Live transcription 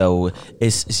So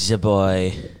it's your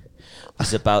boy.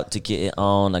 He's about to get it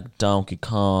on like Donkey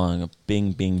Kong.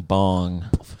 Bing bing bong.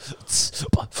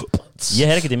 Ég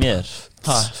ekkert í mér.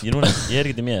 Ég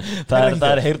ekkert í mér.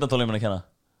 Það heyrnartólinn minn að kenna.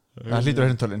 Það hlýtur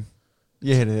heyrnartólinn.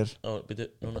 Ég heyri þér. Býtu,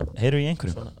 núna. Heyrðu í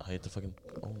einhverjum? Svona, það heitir fucking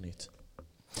ónýtt.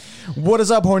 What is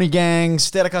up, horny gang?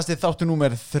 Sterakastið þáttu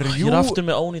númer 3. Ég aftur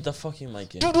með ónýta fucking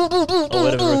mic'i. Erum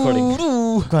við recording?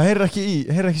 Hvað heyrir ekki í?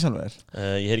 Heyrir ekki sjálfur þér?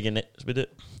 Ég heyri ekki neitt. Býtu.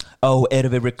 Erum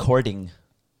við recording?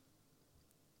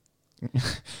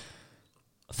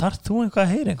 Þarf þú eitthvað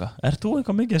að heyra eitthvað? Þú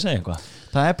eitthvað mikið að segja eitthvað?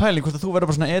 Það er pæling hvort að þú verður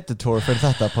bara svona editor fyrir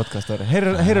þetta podcast.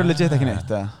 Heyrir legit ekki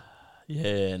neitt?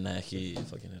 Nei, ekki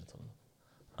fucking heyrnartólinn.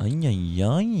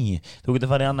 Æjæjæj. Þú getur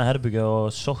farið í annað herbyggja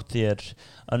og sótt þér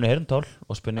annu heyrntól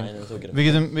og spurning. Við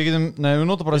getum, nei, við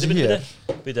notum bara þessi hér.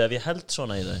 Býtu, ef ég held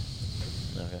svona í það.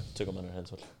 Nei, ok, tökum hann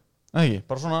heyrnartól. Ekki,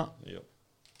 bara svona. Jú.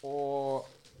 Og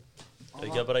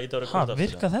Ekki að bara íta á rekord aftur.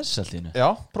 Virka þess allt í einu? já,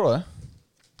 prófaðu.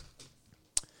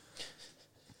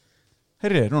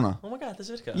 Heyrir þér núna? Oh my god,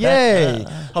 þessi virka. Yay!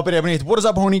 Þá byrja ég bara nýtt. What is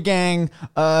up, horny gang?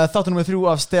 Þáttu númer 3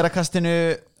 af Sterakastinu.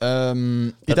 Í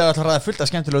dag ætlum að ræða fullt af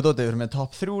skemmtilegu dóti. Við erum með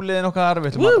top 3 liðin okkar. Við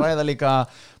ætlum að ræða líka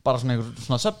bara svona einhver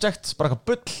svona subject, bara eitthvað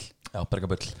bull. Já,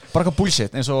 bergabull. Bara eitthvað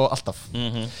bullshit, eins og alltaf.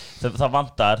 Það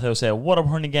vantar þegar þú segir what up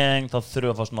horny gang, þá þurfum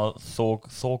við að fá svona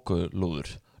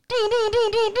þókulúður.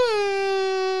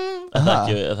 Er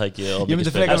það ekki Ég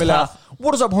myndi frekar vilja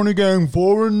what is up, horny gang?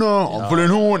 Foreigner, I'm feeling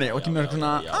horny. Og ekki mér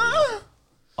svona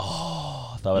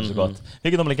Það verður svo gott. Við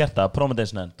getum alveg gert það, prófum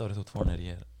eins og enn. Dóri, þú ert fónir,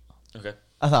 ég er Ok.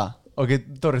 að það? Ok,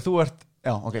 Dóri, þú ert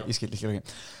já, ok, ég skil ekki.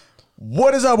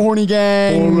 What is up, horny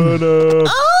gang?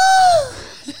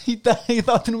 Í dag í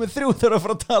þáttu númer 3 þurfum að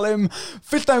fara að tala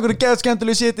fullt af einhverju geðt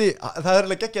skemmtilegu shiti. Það er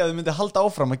alveg geggjað að þau myndi halda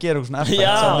áfram að gera eitthvað svona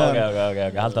Já, ok,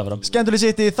 halda áfram. skemmtilegu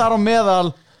shiti, þar á meðal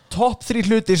topp 3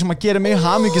 hlutir sem að gera mig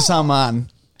hamingjusaman.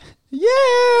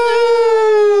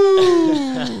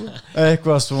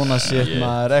 Eitthvað svona shit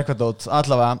maður, eitthvað dót.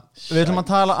 Allavega, við ætlum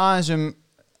að tala aðeins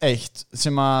eitt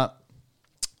sem að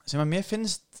mér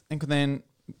finnst einhvern veginn,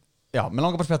 já, mér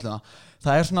langar bara að spjalla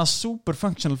það er svona super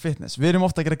functional fitness. Við erum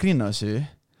ofta að gera grín á þessu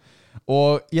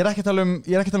og ég er ekki að tala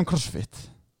um crossfit.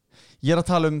 Ég er að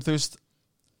tala þú veist,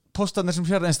 postarnir sem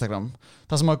sér Instagram,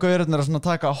 það sem að gaurarnir er að svona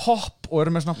taka hopp og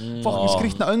eru með svona fucking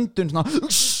skrýtna öndun svona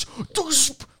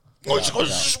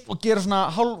og gera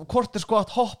svona hálf korter skvatt,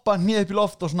 hoppa hnið upp í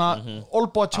loft og svona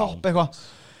olboa chop eitthvað.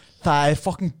 Það er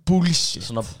fucking bullshit.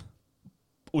 Svona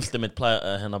ultimate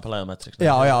plyometrics.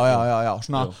 Já,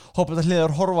 svona hoppa þetta hliðar,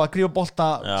 horfa, grífa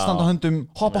bolta, standa á höndum,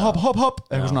 hoppa,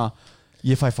 eitthvað svona.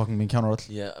 Ég fæ fucking minn kjánur öll.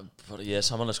 Ég er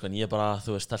samanlega sko, en ég bara,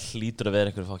 þú veist, það hlýtur að vera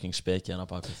einhver fucking speki hana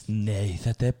bakvið. Nei,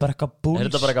 þetta er bara eitthvað bullshit. Er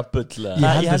þetta bara eitthvað bull? Ég held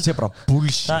að þetta sé bara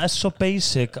bullshit. Það er svo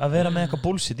basic að vera með eitthvað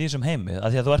bullshit í þessum heimi, af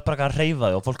því að þú ert bara að reyfa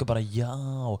þig og fólk er bara já,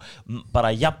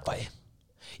 bara jafnvægi.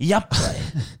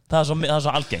 Það er svo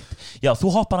algengt. Já,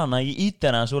 þú hoppar hana í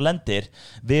ítina eins og lendir.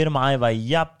 Við erum að æfa í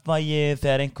jafnvægi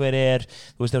þegar einhver er,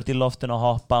 þú veist, þú ert í loftinu að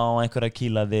hoppa og einhver að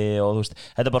kýla þig og þú veist,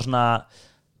 þetta er bara svona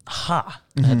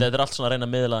Þetta er allt svona að reyna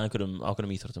að miðla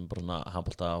ákveðnum íþróttum, bara svona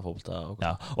handbolta og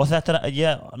fótbolta og þetta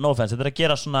er, no offense, þetta er að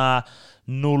gera svona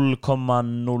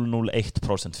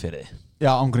 0,001% fyrir þig.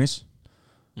 Já, ángríns.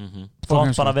 Þú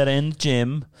átt bara að vera in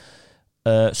gym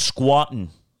squatting.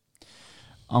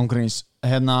 Ángríns.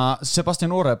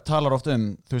 Sebastian Oreb talar oft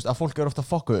þú veist, að fólk ofta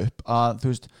að fokka upp að, þú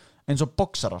veist, eins og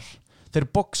boksarar, þeir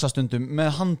boksa stundum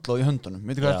með handlóð í höndunum.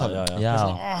 Veitu hvað er það? Já.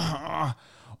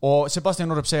 Og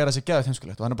Sebastian Oreb segir að það sé geðvægt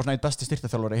heimskulegt og hann er bara svona eitt besti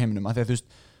styrktaþjálfari í heiminum, af því að þú veist,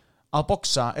 að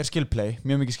boksa er skillplay,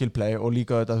 mjög mikið skillplay og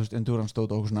líka þetta, þú veist, endurance stóð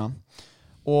og svona,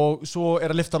 og svo er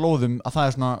að lifta lóðum að það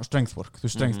er svona strength work, þú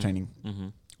veist, strength training.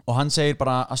 Og hann segir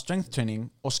bara að strength training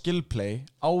og skillplay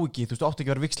ekki, þú veist, átti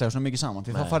ekki að vera vikslega svona mikið saman,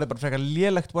 því þá farið bara frekar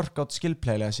lélegt workout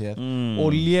skillplaylega séð og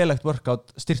lélegt workout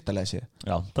styrtalega séð.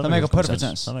 Já, það make a perfect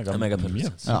sense. Það make a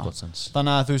perfect sense.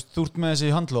 Þannig að þú veist, þú ert með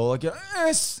þessi handlóð og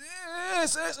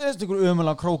einhver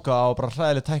ömulega króka og bara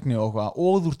hræðileg tækni og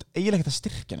þú ert eiginlega ekkert að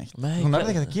styrkja neitt. Þú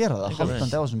nærði ekkert að gera það,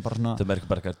 haldandi á þessum bara svona. Það er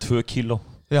bara 2 kíló.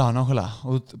 Já, nákvæmlega.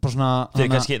 Og bara svona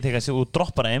þegar þú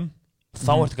droppar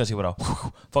þá ertu kannski bara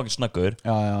fucking snöggur.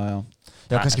 Já,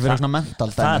 kannski verið svona mental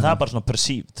dæmi. Það er bara svona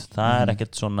perceived. Það er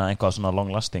ekkert svona eitthvað svona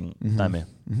long lasting dæmi.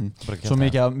 Svo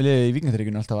mikið að liðið í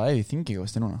Víkingaþyrkjunni alltaf að æfi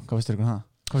þingingavesti núna. Hvað veist þér um það?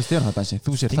 Hvað veist þér um það, Bensi?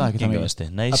 Þú sér það ekki það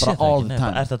mikið. Nei, ég sé það ekki.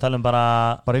 Er það að tala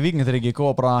bara í Víkingaþyrkju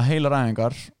góða bara heilar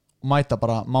æfingar og mæta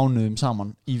bara mánuðum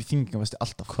saman í þingingavesti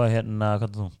alltaf. Hvað hvað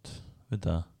er þúnt? Veit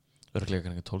það? Örglega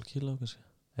kannski 12 kíló kannski.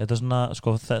 Þetta er svona,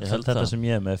 sko, þetta sem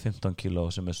ég er með 15 kíló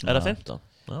sem er svona. Er það 15?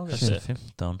 Þessi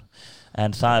 15.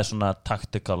 En það er svona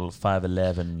tactical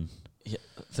 5'11.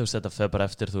 Þú veist, þetta fer bara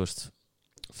eftir, þú veist,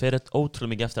 fer þetta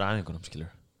ótrúlega mikið eftir æfingunum,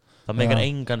 skilur. Það meikar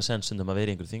engan sens stundum að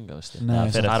vera í einhverju þinga, veist.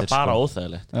 Það er bara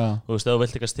óþægilegt. Þú veist, ef þú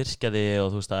vilt ekki að styrkja þig og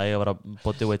þú veist að eiga að vera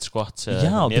bodyweight squats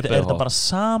Já, er þetta bara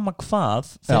sama hvað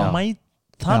það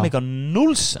meikar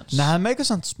null sens. Nei, það meikar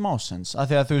samt smá sens af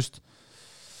því að þú veist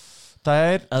það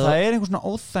er einhver svona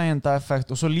óþæginda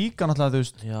effekt og svo líka náttúrulega, þú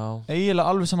veist eiginlega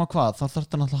alveg sama hvað, þá þarf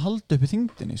það náttúrulega að halda upp í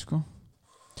þyngdinni, sko.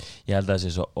 Ég held að það sé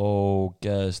svo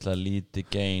ógeðslega lítið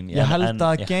gain. Ég held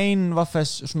að gain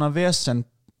vaffes svona vesen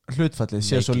hlutfallið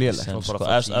sé svo lélegt.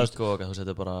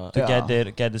 Þú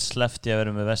gætir sleppt í að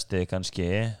vera með vesti kannski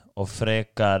og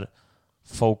frekar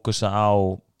fókusa á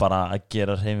bara að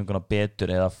gera hreyfinguna betur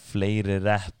eða fleiri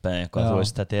rep eða eitthvað, þú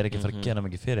veist, þetta er ekki fyrir að gera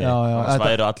mikið fyrir. Það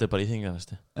væru allir bara í þinga,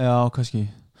 veistu. Já, kannski.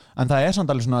 En það er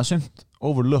samt alveg svona sumt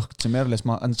overlooked sem er alveg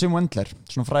smá, en Jim Wendler,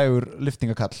 svona frægur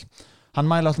liftingakall, hann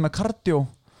mæla alltaf með cardio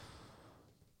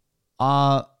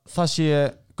að það sé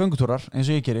göngutúrar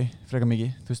eins og ég geri frekar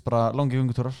mikið, þú veist, bara langi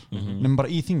göngutúrar nema bara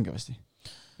í þinga, veistu.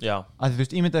 Já. Að þú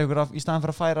veist, ímyndaðu ykkur af í staðan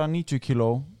fyrir að færa 90 kíló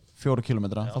 4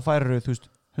 kilometra, þá færir þú veist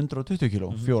 120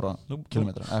 kíló 4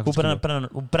 kilometra. Þú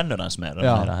brennur hans meira.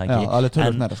 Já, alveg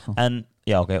tölvöld meira, sko. En,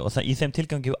 já, ok, og í þeim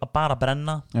tilgangi að bara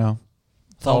brenna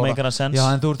þá meikar það sens. Já,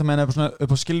 en þú ert að meina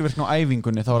upp á skilvirkni og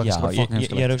æfingunni, þá er það bara fokk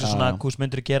heimskulegt. Ég er auðvitað svona, hvers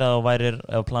myndur gera þá værir,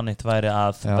 ef planið væri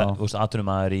að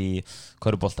atvinnumæður í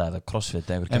körfubolta eða crossfit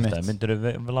eða einhver kæftæði, myndur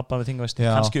við labba við þingavesti,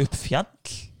 kannski upp fjall?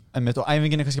 Og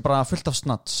æfingin er kannski bara fullt af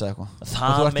snats eða eitthvað.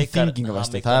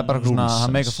 Það er bara svona,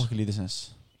 það meikar fokk lítið sens.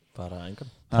 Bara engan.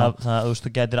 Þú veist, þú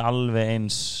getur alveg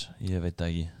eins, ég veit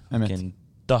ekki,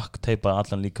 duct teipa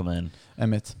allan líka með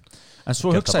henn. En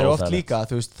svo hugsa ég oft líka,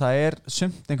 þú veist, það er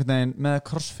sumt einhvern veginn með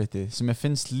crossfitið sem ég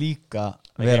finnst líka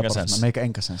vera bara svona, meika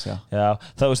enga sens, já. Já,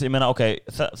 það veist, ég meina, ok,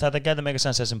 þetta getur meika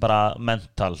sens sem bara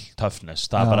mental toughness,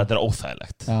 það er bara, þetta er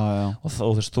óþægilegt. Já. Og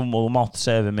þú veist, þú mátt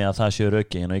segja við mig að það séu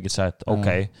rökin og ég get sagt,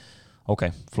 ok,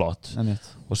 flott.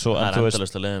 Og svo, það er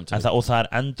endalaust að leiðum. Og það er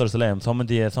endalaust að leiðum, þá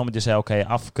myndi ég segja, ok,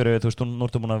 af hverju, þú veist, nú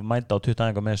ertu búin að mæta á 20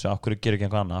 æfingar með þessu, af hverju gerur ekki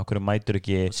einhver annað, af hverju mætur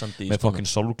ekki með fokkin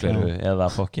sólgleru eða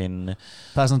fokkin...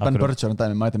 Það er svona Ben Burchard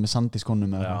dæmi, mætir með sand í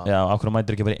skónum. Já, af hverju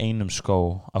mætur ekki bara í einum skó,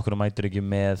 af hverju mætur ekki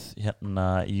með, hérna,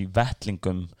 í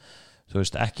vettlingum, þú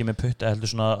veist, ekki með putta,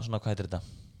 heldur svona, hvað heitir þetta?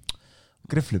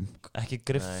 Grifflum. Ekki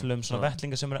grifflum, svona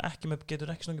vettlingar sem eru ekki með,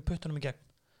 getur ekki svona puttunum í gegn.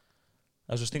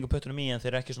 Það er svo stingur puttunum í en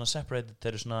þeir eru ekki svona separated,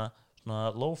 þeir eru svona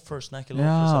loafers, ekki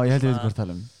loafers. Já, ég held ég veit hvað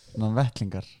tala svona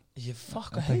vettlingar. Ég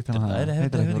fuck, hvað heitir það? Það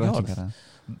heitir ekki orð.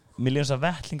 Mér líður að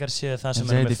vettlingar séu það sem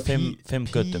er með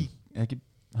 5 göttum. Ekki,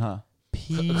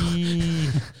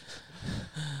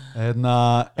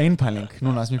 einpæling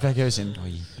núna sem ég fekk í hausinn.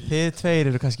 Þið tveir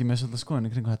eru kannski með svolítið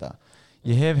skoðinu kring þetta.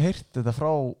 Ég hef heyrt þetta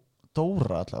frá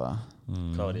Dóra allavega.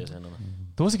 Hvað var ég að segja núna?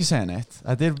 Þú varst ekki að segja neitt.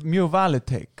 Þetta er mjög valid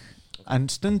take. En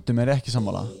stundum er ekki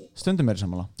sammála. Stundum er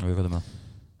sammála.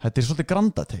 Þetta er svolítið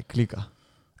grandateik líka.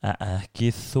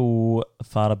 Ekki þú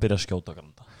fara að byrja að skjóta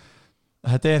granda.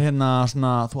 Þetta er hérna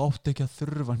svona, þú átt ekki að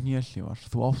þurfa hnélífar,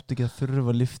 þú átt ekki að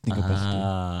þurfa lyftingabelti.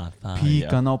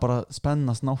 Píka ná bara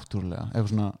spennast náttúrulega.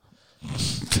 Eitthvað svona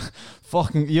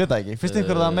fucking, ég veit ekki. Fyrst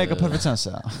einhver það make a perfect sense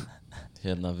eða?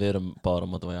 Hérna, við erum bara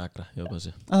að Viagra, ég veit þessi.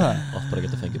 Ótt bara að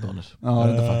geta fengið bónir.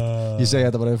 Ég segi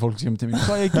þetta bara ef fólk sem til mér,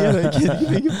 hvað ég gera, ég get ekki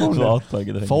fengið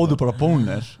bónir. Fáðu bara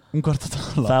bónir, hvert að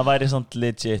tala. Það væri samt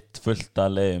legit fullt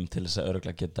að leiðum til þess að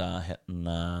örgulega geta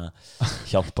hérna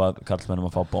hjálpa karlmennum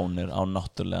að fá bónir á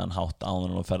náttúrulegan hátt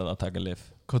áður og ferða að taka lyf.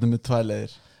 Hvað er með 2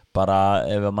 leiðir? Bara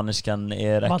ef að manneskjan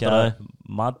er ekki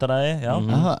mataræði, já.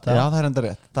 Já, það er enda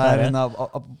rétt. Það er hérna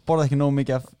að borða ekki nóg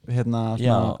mikið af hérna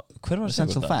hver var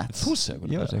essential fats. Þú segur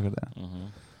það. Ég var segur það.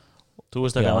 Þú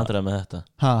veist ekki að vandræða með þetta.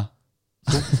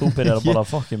 Þú byrjar að borða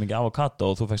fokkið mikið avokado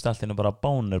og þú fækst allt inn bara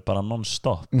bónir bara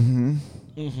non-stop.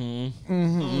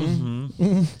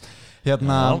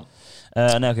 Hérna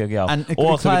nei, ok, já. En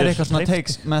hvað er eitthvað svona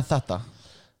takes með þetta?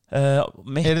 Er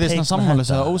þið svona sammális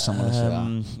eða ósammális?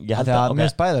 Ég held að mér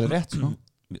er bæðilega rétt, sko.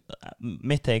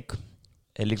 Mitt take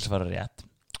er líka að fara rétt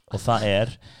og það er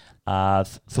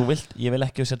að ég vil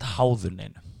ekki setja háður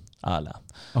neinu aðalega.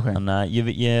 Þannig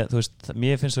að þú veist,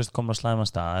 mér finnst þú veist koma á slæman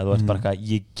stað að þú ert bara eitthvað,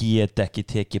 ég get ekki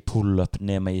tekið pull-up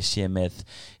nema ég sé með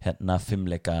hérna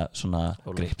 5-leika svona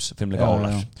grips, 5-leika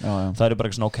ólar. Það er bara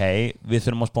eitthvað svona, ok, við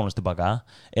þurfum að spónast tilbaka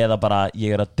eða bara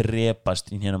ég er að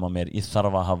drepast í hnjönum á mér, ég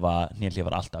þarf að hafa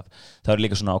hnjölífar alltaf. Það er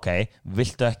líka svona, ok,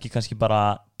 viltu ekki kannski bara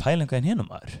pælinga í hnjönum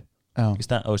maður? Hann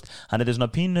er þetta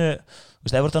svona pínu, ef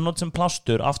þú ert að nota sem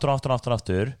plástur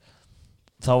aftur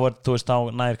þá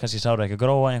nær kannski sára ekki að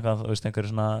gróa eitthvað, þú veist,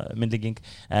 einhverju svona myndlíking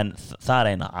en það er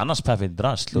eina, annars peffið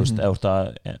drasl þú veist, ef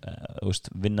þú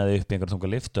veist vinnaði upp í einhverjum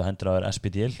þunga lift og hendur á þér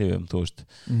SPDL-hljúfum þú veist,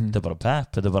 þetta er bara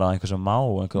pepp, þetta er bara einhver sem má,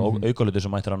 einhver aukalutur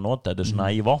sem mættir að nota þetta er svona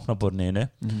í vopnaborniðinu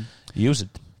use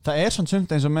it. Það er svona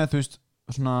sumt eins og með, þú veist,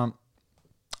 svona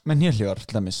með hnélhlífar,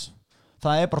 til dæmis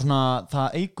það er bara svona,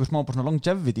 það eigur smá bara svona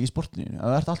longevity í sportinu, að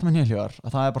það ert alltaf með hnélhlífar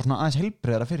að það er bara svona aðeins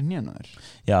heilbrigðara fyrir hnénu þér.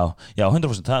 Já,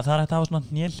 100%, það er hægt að hafa svona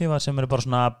hnélhlífar sem eru bara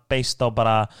svona based á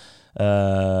bara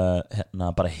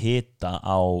bara hita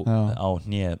á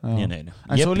hnénu.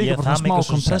 En svo líka bara smá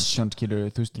compression,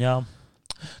 skilur þú veist. Já,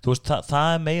 þú veist,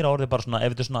 það er meira orðið bara svona,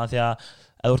 ef þetta er svona að því að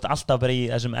þú ert alltaf bara í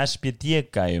þessum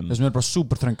SPD-gæjum þessum er bara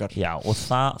super þröngar og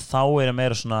þá er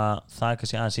meira svona það er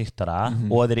kannski aðeins íktara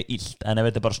og það er illt en ef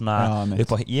þetta er bara svona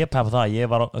upp á, ég pæfa það,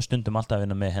 ég var stundum alltaf að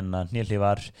vinna með hennar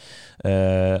hnélhlífar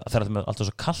það er alltaf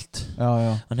svo kalt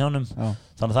á njánum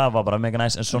þannig að það var bara mega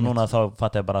næs en svo núna þá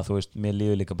fatt ég bara þú veist, mér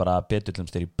líður líka bara betur til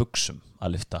þeir í buxum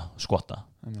að lyfta, skota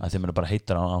að þeim eru bara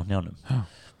heitar á njánum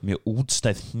mjög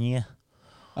útstæð hné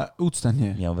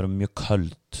já, verður mjög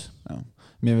köld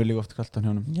Mér vil líka ofta kallt á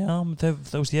hnjónum. Já,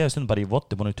 þú veist, ég hef stundum bara í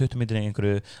voddi búin í 20 mítur í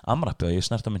einhverju amrappi og ég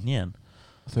snert á með hnén.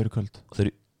 Og þau eru köld. Og þau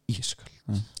eru ísköld.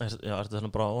 Já, er þetta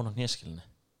þannig bara ónátt hnésskilni?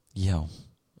 Já.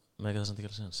 Með ekki það samt ekki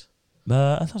alveg sens?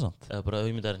 Er það sant? Eða bara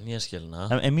auðmyndaðir hnésskilna?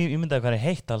 En ég myndaði hvað er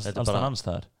heitt alls annars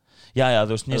þar. Já,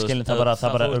 þú veist, hnésskilin það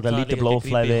bara örgulega lítið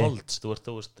blóðflæði.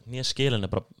 Þú veist, hnésskilin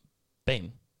er bara bein.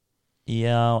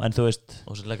 Já, en þú veist,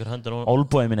 og svo leggur höndin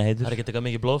olbúið minni heitur. Það er ekki eitthvað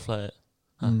mikið blóðflæði.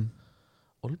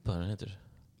 Olbúið heitur.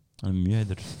 Það er mjög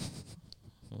heitur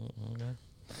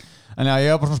En já,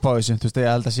 ég var bara svona spáð þessu. Þú veist, ég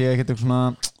held að sé ekkert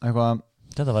eitthvað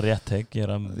Þetta var rétt teik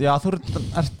Já, þú ert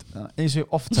eins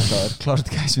og oft sagt að þér klárt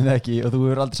gæs við það ekki og þú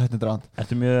hefur aldrei sagt þetta ránt.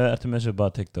 Ertu með þessu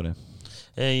bara teik, Dóri?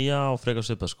 Já, frekar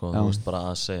svipað sko, þú veist bara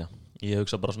að segja. Ég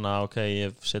hugsa bara svona, ok,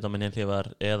 ég setja á minn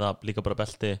hnélhlífar eða líka bara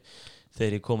belti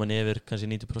þegar ég komin yfir kannski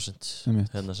 90%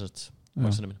 hérna sérst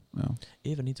maxinu mínu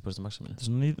yfir 90% maxinu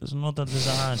mínu Svo nota þess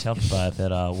að aðeins hjálpa þér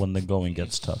þegar when the going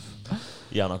gets tough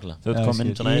Já, nákvæmlega Þú ert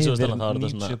komin svona eins og yfir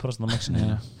 90% af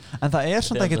maxinu En það er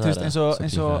svona ekki, þú veist,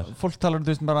 eins og fólk talar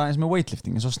þú veist bara eins með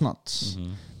weightlifting eins og snatts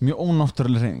mjög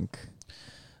ónáttúruleg hreyfing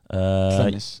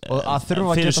og að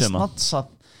þurfa að geta snattsa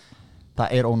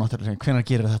það er ónáttúruleg hreyfing hvenær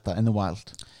gerir þetta in the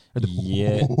wild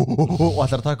og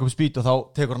ætlar að taka upp spýt og þá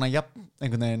tekur hann að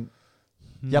einhvern veginn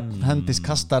hendis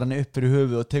kastar henni upp fyrir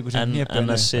höfuð og tekur sér hnébeinu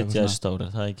en að sitja í stóri,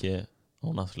 það er ekki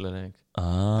ónáttúrulega reyning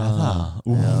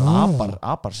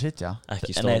apar sitja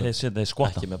ekki stóri, þeir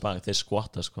skvota ekki með bak, þeir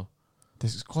skvota sko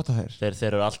þeir skvota þeir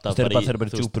eru alltaf þeir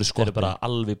eru bara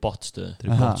alveg í bottstöðu þeir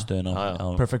eru í bottstöðuna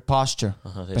perfect posture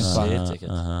þeir sitja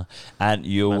ekkert en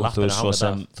jú, þú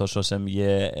veist svo sem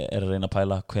ég er að reyna að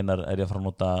pæla hvenær er ég að fara að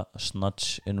nota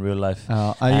snatch in real life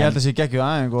ég held að sé geggju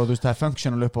aðeing og þú veist það er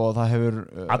functional upp og það hefur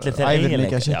allir þeir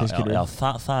eiginleika já,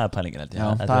 það er pælingin held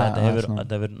ég þetta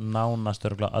hefur nánast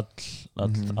örgulega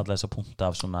alla þessa punkta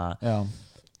af svona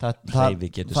það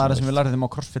er það sem við lærðum á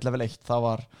CrossFit level 1 það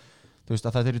var þú veist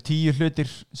að það eru 10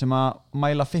 hlutir sem að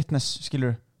mæla fitness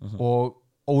skilur og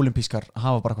olimpískar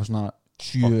hafa bara eitthvað svona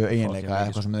 7 eiginleika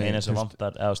eitthvað sem einu sem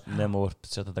vantar nefnum og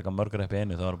setja að taka mörgur upp í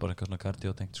einu það var bara eitthvað svona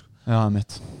cardio tengt sko. Já,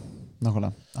 mitt,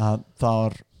 nákvæmlega það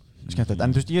var skemmtilegt,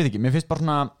 en þú veist ég veit ekki mér finnst bara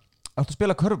svona, áttu að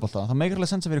spila körfubolta það meikar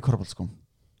alveg sens að vera í körfubolta sko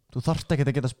þú þarft ekki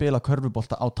að geta að spila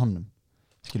körfubolta á tannum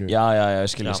skilur já,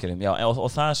 skiljum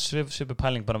og það svipur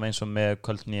pæling bara með eins og með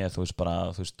köld nýja þú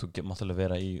mátt alveg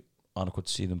vera í annarkot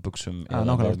síðum buksum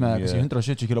nákvæmlega með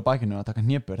 170 kg bækinu að taka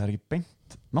hnébur það er ekki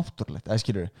beint náttúrulegt eða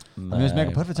skilur það finnst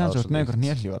mega perfect sense með einhver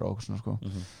hnélhlífar og svona sko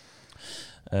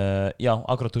já,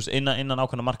 akkurat, þú veist, innan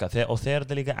ákveðna marka og þegar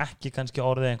þetta líka ekki kannski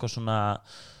orðið einhver svona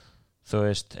þú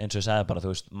veist, eins og ég sagði bara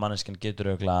þú veist, manneskinn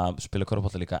getur auðvitað að spila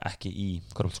körfubolta líka ekki í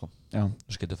körfuboltaskóm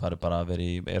þú getur farið bara að vera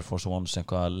í Air Force Ones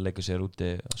eitthvað að leggja sér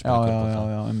úti og spila körfubolta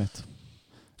já, einmitt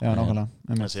já, nákvæmlega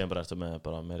en síðan bara eftir með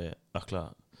bara meiri ökla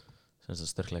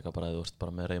styrkleika bara eða þú ert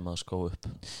bara með reymað skó upp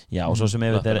já og svo sem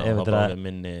ef þetta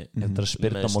er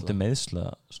spyrna móti meðsla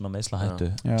svona meðsla hættu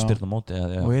spyrna móti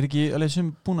og er ekki alveg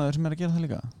sem búnaður sem er að gera það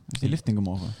líka í liftingum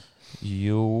og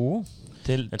jú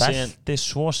til belti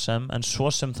svo sem en svo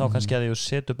sem þá kannski að þú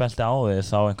setur belti á þig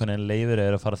þá einhvern veginn leifir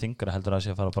er að fara þingra heldur að það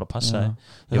sé að fara bara að passa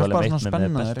þig ég var alveg meitt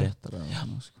með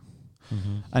belti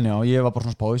en já ég var bara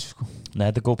svona spáðis sko nei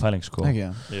þetta er góð pæling sko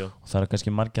og það er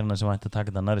kannski margirna sem ætti að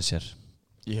taka þetta nærri sér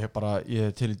ég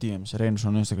er til í DMs, reynir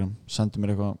svona á Instagram sendur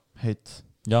mér eitthvað heit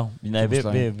já, nei,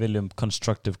 við viljum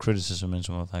constructive criticism eins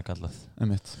og það er kallað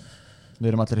við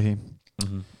erum allir í því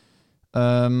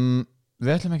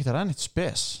við ætlum ekki að ræða neitt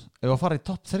spes ef við að fara í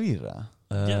top 3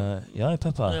 Já, ég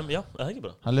peppa Já, það ekki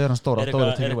bara Það liður hann stóra, Er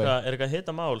Dóri take away. eitthvað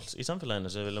hita mál í samfélaginu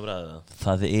sem við viljum ræða það?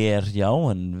 Það já,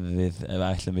 en við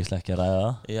ætlum visslega ekki að ræða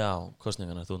það Já,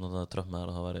 kostningarna, þú náttúrulega Trump með það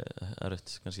og það væri erfitt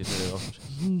kannski fyrir okkur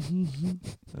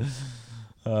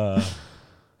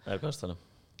Hvað er það?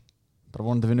 Bara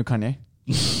vonandi vinnu Kanye.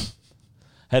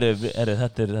 Herru,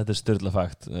 þetta er styrla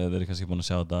fakt. Þeir eru kannski búin að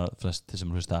sjá þetta flest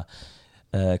sem hlusta.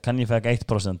 Kanye fekk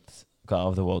 1%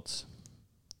 of the votes.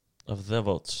 Of the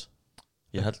votes?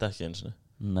 Ég held ekki eins og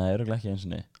Nei, örugglega ekki eins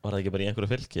og Var það ekki bara í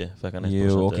einhverju fylki? Fekk hann 1%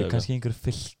 Jú, ok, eða kannski í einhverju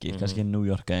fylki, kannski í New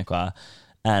York eða eitthvað.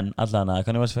 En allan að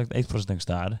Kanye West fekk 1% einhver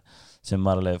staðar sem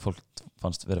var alveg fólk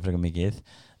fannst vera frekar mikið.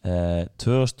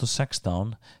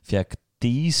 2016 fekk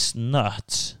These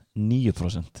Nuts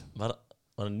 9%. Var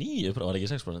það 9%? Var það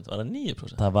ekki 6%? Var það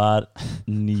 9%? Það var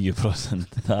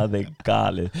 9%. Það er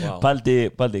galið. Wow.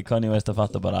 Paldi, Kanye West að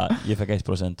fatta bara ég fekk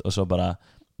 1% og svo bara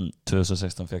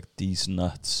 2016 fekk These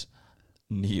Nuts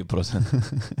 9%.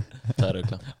 Það er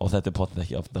auðvitað. Og þetta er potið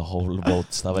ekki of the whole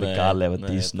votes. Það væri galið ef að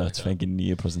These Nuts fengi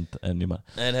 9% en ég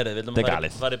maður. En herri, við viljum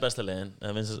að fara í besta liðin,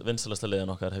 vinstalasta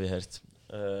liðin okkar hef ég heyrt.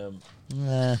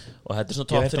 Og þetta er svona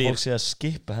top 3. Ég veit að fólk sé að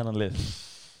skipa hennan lið.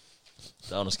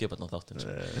 Það án að skipa þarna þáttinn.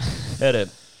 Herri,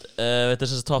 þetta er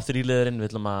svona top 3 liðurinn.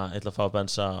 Við viljum að fá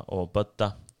Benza og Bödda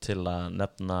til að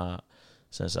nefna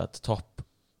top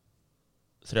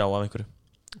 3 af einhverju.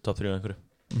 Top 3 af einhverju.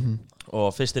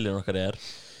 Og fyrsti liðurinn okkar er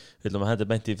við viljum að henda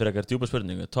beint í frekar djúpa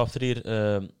spurningu. Top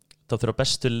 3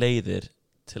 bestu leiðir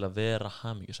til að vera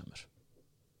hamingjusamur.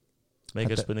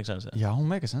 Make a spurning sense? Já,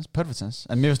 make a sense, perfect sense.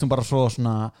 En mér finnst hún bara svo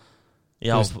svona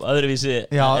Já, öðruvísi.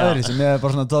 Já, öðruvísi, mér er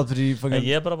bara svona top 3 fucking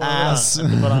ég er bara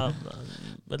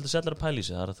veldur sællar að pæla í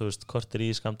sig. Það er þú veist, kortir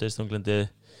í skamdist, þunglindi,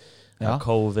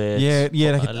 COVID. Ég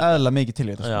er ekkert eðla mikið til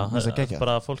í þetta. Já, það er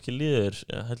bara að fólki líður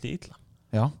held ég illa.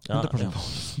 Já, 100%.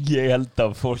 Ég held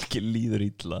að fólki líður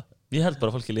illa. Ég held bara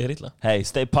að fólki líður illa. Hey,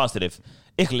 stay positive.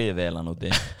 Ykkur líður vel hann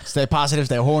úti. Stay positive,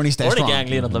 stay horny, stay strong. Horny gang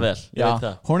líður alltaf vel.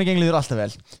 Já, horny gang líður alltaf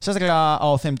vel. Sérstaklega á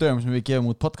þeim dögum sem við gefum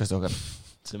út podcasti okkar.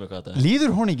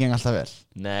 Líður horny gang alltaf vel?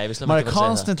 Nei, við slum ekki bara segja það. Maður er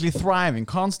constantly thriving,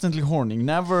 constantly horny,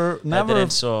 never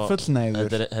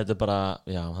fullnæður. Þetta er bara,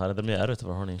 já, það er mjög erfitt að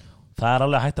vera horny. Það er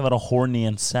alveg hægt að vera horny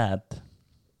and sad.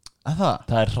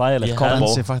 Það er hræðilegt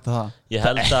kombo. Ég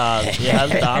held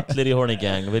að allir í horny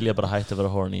gang vilja bara hægt að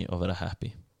vera horny og vera happy.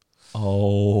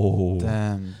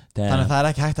 Damn. Þannig að það er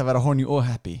ekki hægt að vera horny og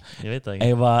happy. Ég veit það ekki.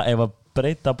 Ef að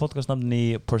breyta podcastnafn í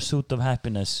Pursuit of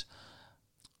Happiness,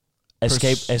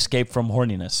 Escape from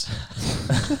Horniness.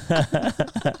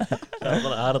 Það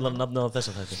er allavega nafnið á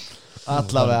þessum þætti.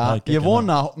 Allavega, ég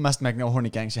vona mestmegni á horny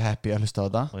gang sé happy að hlusta á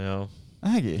þetta. Já.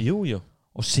 Ekki? Jú.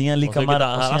 Og síðan líka það er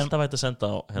alltaf hægt að senda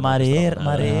á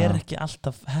maður er ekki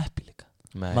alltaf happy líka.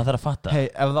 Maður þarf að fatta. Hey,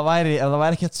 ef það væri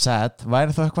ekki eitthvað sad,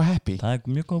 væri það eitthvað happy? Það er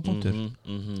mjög góð punktur.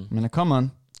 Minna, come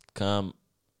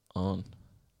on.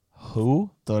 Who?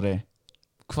 Dóri.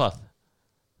 Hvað?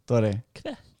 Dóri.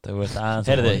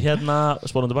 Herði, hérna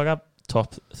spólum tilbaka.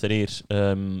 Top 3.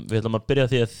 Við ætlum að byrja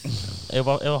því að ef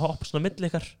að hoppa svona milli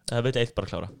ykkar, eða vil ég eitt bara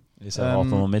klára? Ég segði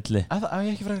hoppum á milli. Ef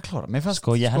ég ekki verið að klára. Mér fannst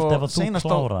ég held ef að þú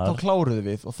klárar. Þá kláruðu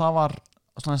við og það var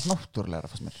svona eins náttúrulega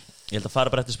fannst mér. Ég held að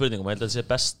fara bara eftir spurningum og ég held að það sé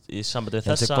best í sambandi við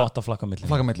þessa. Það sé gott að flakka milli.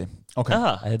 Flakka milli, ok.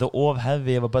 Þetta er of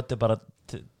heavy ef að Böddi bara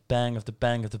bang eftir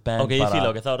bang eftir bang. Ok, ég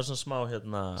fíla, það er svona smá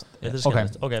hérna.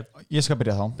 Ok, ég skal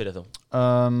byrja þá. Byrja þú.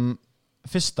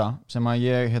 Fyrsta sem að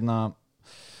ég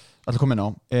allir kom inn á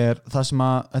er það sem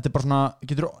að þetta er bara svona,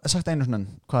 getur þú sagt einu svona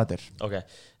hvað þetta er? Ok,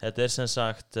 þetta er sem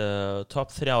sagt top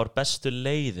 3 bestu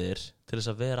leiðir til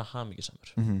þess að vera hamingjusamur.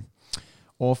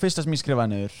 Og fyrsta sem ég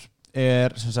skrifaði niður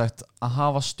er sem sagt að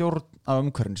hafa stjórn á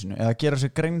umhverfinu sínu eða gera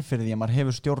sér grein fyrir því að maður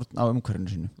hefur stjórn á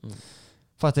umhverfinu sínu.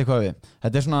 Fattu hvað við?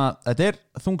 Þetta er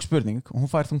þung spurning og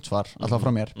hún fær þungt svar alltaf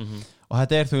frá mér og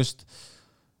þetta er þú veist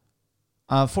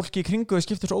að fólki í kringu þig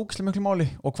skiptir svo ógeðslega miklu máli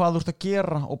og hvað þú ert að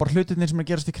gera og bara hlutirnir sem er að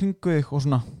gerast í kringu þig og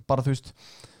svona, bara þú veist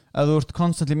ef þú ert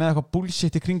constantly með eitthvað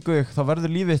bullshit í kringu þig þá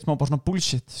verður lífið þitt bara svona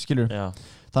bullshit, skilur.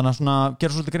 Þannig að svona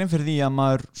gera svolítið grein fyrir því að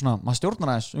maður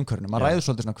stjórnar aðeins umhverfinu, maður ræður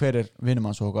svolítið svona hver er vinur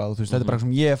manns og þú veist, þetta er bara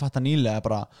sem ég fatta nýlega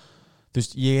bara, þú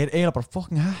veist, ég er eiginlega bara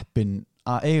fucking heppin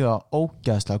að eiga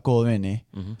ógeðslega góða vini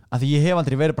af því ég hef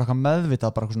aldrei verið bara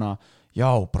meðvitað bara svona já,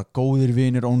 bara góðir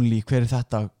vinir only, hver er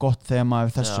þetta, gott þema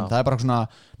við þessum, það er bara svona,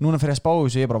 núna fyrir að spá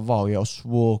þessu, ég er bara, vá, ég á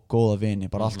svo góða vini,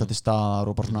 bara alltaf til staðar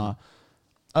og bara svona,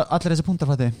 allir þessi punktar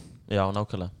fætti. Já,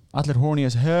 nákvæmlega. Allir horny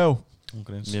as hell.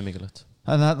 Mjög mikilvægt.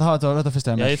 Það var þetta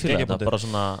fyrst eða. Já, ég fíla þetta, bara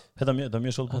svona, þetta er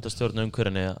mjög svolítið. Þetta stjórna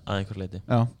umhverfinni að einhver leiti.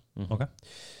 Já. Ok,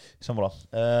 sammála.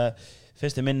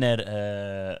 Fyrsti minn er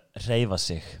hreyfa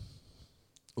sig.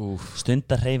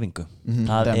 stunda hreyfingu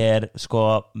það er sko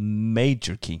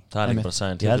major key Það líka bara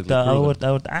scientifically ég held að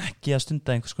þú ert ekki að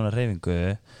stunda einhvers konar hreyfingu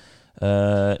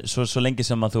svo lengi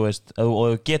sem að þú veist og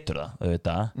þú getur það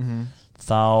auðvitað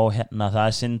þá það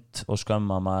er synd og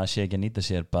skömm að maður sé ekki að nýta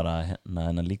sér bara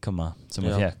hennar líkama sem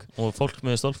maður fekk og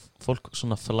fólk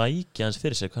svona flækja hans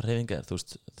fyrir sér hvað hreyfinga þú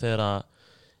veist, þegar að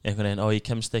einhvern veginn, ég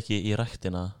kemst ekki í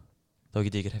ræktina þá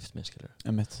get ég ekki hreyft mig, skilur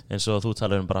eins og þú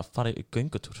talar bara að fara í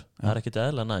göngutúr það er ekkert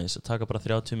eðla næs að taka bara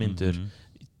 30 mínútur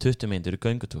 20 mínútur í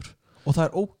göngutúr og það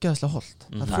er ógeðslega holdt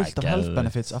það er fullt af health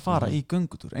benefits að fara í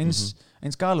göngutúr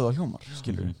eins galið á hljómar,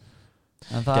 skilur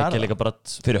en það er líka bara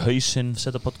fyrir hausinn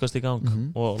setja podcast í gang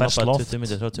og fers lappa 20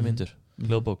 mínútur, 30 mínútur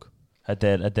hljóðbók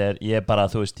þetta er, ég bara,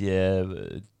 þú veist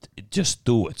just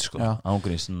do it, sko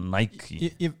ángurins,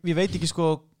 Nike ég veit ekki,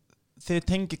 sko þið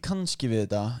tengi kannski við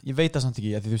þetta ég veit það samt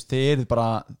ekki, því þú veist, þið eruð bara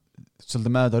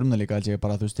svolítið með þetta það líka,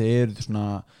 bara, þú veist, þið eruð svona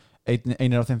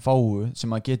einir af þeim fáu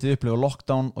sem að getið upplifa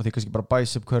lockdown og þið kannski bara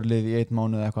bicep curlið í 1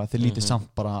 mánuð eða eitthvað, þið lítið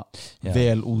samt bara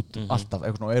vel út alltaf,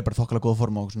 eitthvað svona, og er bara þokkalega góð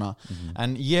form og svona,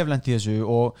 en ég hef lent í þessu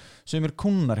og sumir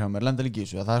kunnar hjá mér lenda líka í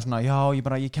þessu að það er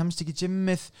svona, ég kemst ekki í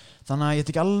gymmið þannig að ég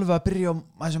ætla ekki alveg að byrja á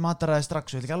þessu mataræði strax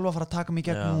og ég ætla ekki alveg að fara að taka mig í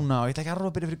gegn núna og ég ætla ekki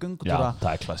alveg að byrja fyrir göngutúra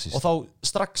og þá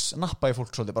strax nappa ég fólk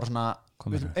svolítið bara svona,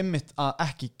 við ætlum einmitt að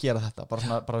ekki gera þetta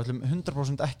bara við ætlum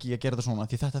 100% ekki að gera þetta svona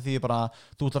því þetta þýðir bara,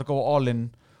 þú ætlar að go all in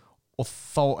og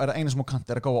þá er það eina sem á kant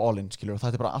er að go all in, skilur, og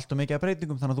þetta er bara allt og mikið af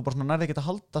breytingum þannig að þú bara svona nærði ekki að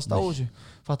haldast á þessu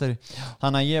fattar þið,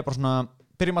 þannig að ég er bara svona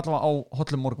byrjum allavega á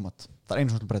hollum morgumat það er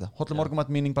einu sem við breyta, hollum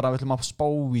morgumat meaning bara við ætlum að spá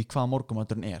í hvað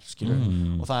morgumaturinn er, skilur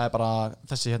og það er bara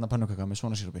þessi hérna pönnukaka með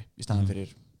svona sírópi í staðan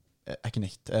fyrir ekki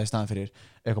neitt, eða í staðan fyrir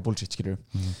eitthvað bullshit, skilur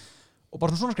og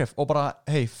bara svona skref og bara,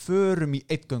 hei, förum í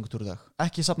 1 göngutúr í dag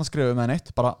ekki safna skrifu með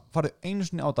neitt, bara farið einu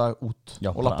sinni á dag út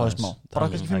og lappaði smá bara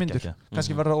kannski 5 mínútur,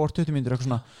 kannski verða orð 20 mínútur eitthvað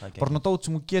svona, bara svona dót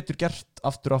sem þú getur gert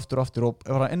aftur og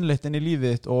vera innleitt inn í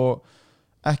lífið þitt og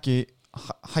ekki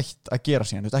hætt að gera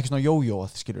síðan, ekki svona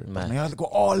jójóað, skilur þannig að ég ætla að go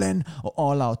all in og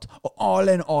all out og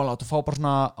all in og all out og fá bara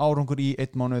svona árangur í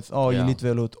 1 mánuð og ég lít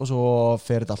vel út og svo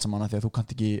fer þetta allt saman því að þú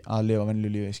kannt ekki að lifa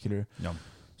venjulegu lífi, skilur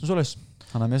svoleiðis.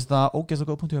 Þannig að mér finnst þetta ógeðslega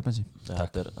góð punktu hjá Bensi.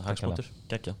 Þetta er hagspunktur,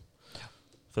 geggja.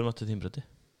 Förum áttu þín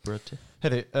Bröti.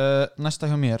 Heyri, næsta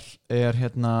hjá mér er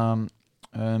hérna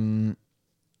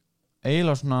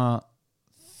eiginlega svona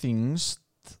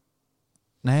þyngst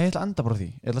ég ætla að enda bara því.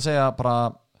 Ég ætla að segja bara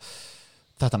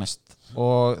þetta næst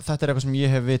og þetta er eitthvað sem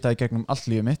ég hef vitað í gegnum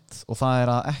allt lífið mitt og það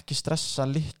er að ekki stressa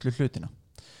litlu hlutina.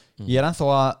 Ég er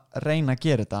ennþá að reyna að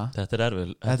gera þetta. Þetta er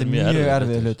erfið. Þetta er mjög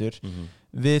erfið hlutur.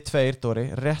 Við tveir, Dóri,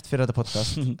 rétt fyrir þetta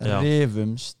podcast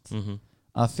rifumst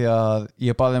að því að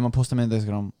ég baði að posta með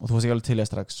Instagram og þú varst ekki alveg til ég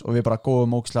strax og við bara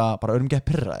góðum óksla, bara erum ekki að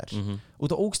pirra þér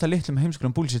út á óksla litlum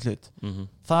heimskulum bullshit hlut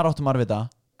þar áttum maður við það,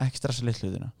 ekki stressa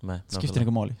litlu hlutina skiptir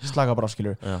einhver máli, slaka bara á,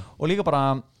 skilur og líka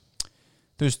bara,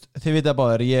 þú veist, þið vitið að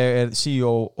báðir, ég er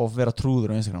CEO of vera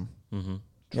trúður á Instagram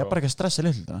ég er bara ekki að stressa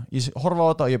litlu hlutina ég horfa á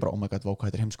þetta og ég er bara, oh my god, hvað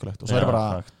þetta er heimskulegt og svo er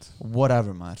bara,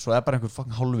 whatever maður svo er bara einhver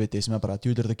fucking hálfviti sem er bara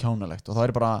djúður þetta kjánalegt og þá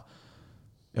er bara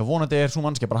já, vonandi er svo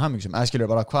mannski bara hamingusum eða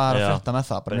skilur bara, hvað er að frétta með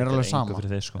það, bara mér er alveg sama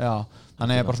já,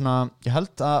 þannig bara svona, ég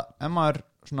held að ef maður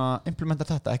svona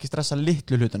implementar þetta, ekki stressa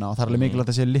litlu hlutina og það er alveg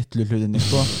mikilvægt að sé litlu hlutinni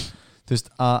sko, þú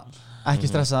veist, að ekki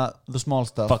stressa the small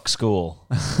stuff fuck school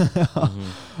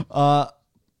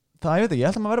það, ég veit ekki, ég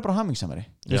held að maður verður bara hamingsamari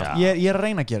ég er að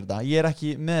reyna að gera þetta, ég er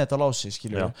ekki með þetta á lási,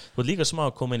 skilur þú er líka smá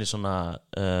að koma inn í svona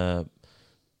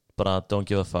bara don't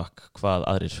give a fuck hvað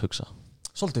aðrir hugsa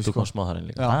svolítið, þú kom smá þar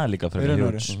inn líka það er líka fyrir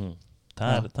huge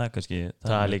það er kannski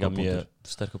það er líka mjög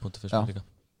sterkur punktur fyrir mig líka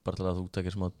bara til að þú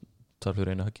tekir smá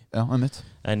 2-4 höggi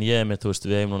en ég er mitt, þú veist,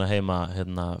 við hefum núna heima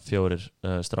hérna 4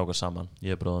 strákar saman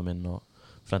ég er bróður minn og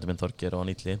frændi minn Þorgeir og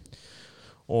Nýtli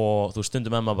og þú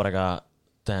stundum með maður bara eitthvað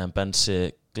damn, Bensi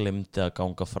glimti að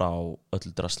ganga frá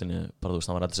öllu draslinu bara, þú veist,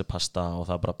 hann var að elda sér pasta og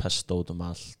það er bara pesto út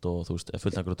allt og þú veist,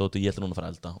 fullt einhverju dót og ég ætla núna að fara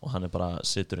að elda og hann er bara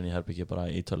sittur inn í herbyggju bara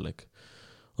í töluleik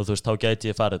og þú veist, þá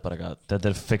gæti ég farið bara eitthvað þetta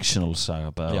er fictional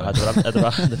saga bara já, þetta er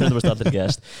 100% aldrei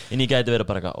gæst en ég gæti verið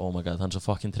bara eitthvað, oh my god, hann er svo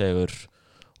fucking tregur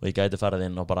og ég gæti farið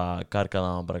inn og bara gargað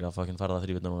á hann bara eitthvað, fucking farið að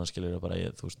þrývitna núna, skilur og bara,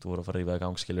 þú veist, þú voru að fara að rífa í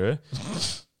gang, skilur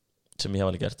sem ég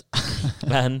hef alveg gert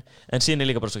en síðan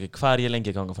er líka bara svo ekki, hvað er ég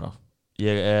lengi að ganga frá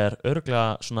ég er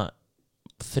örgulega svona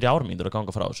 3 mínútur að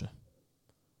ganga frá þessu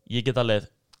ég get alveg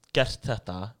gert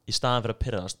þetta í staðan fyrir að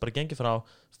pirrast, bara gengi frá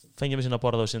fengið mér sína að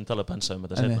borða og síðan tala pensa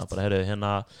þetta senna, bara heyrðu,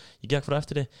 hérna, ég gekk frá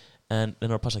eftir þið en það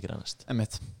er að passa ekki ræðast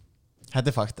þetta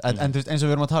er fakt, en þú veist, eins og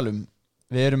við erum að tala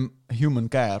við erum human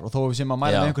gæjar og þó við séum að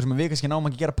mæla með einhver sem við kannski náum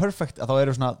ekki gera perfect, þá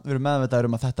erum við meðvitaður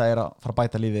að þetta er að fara að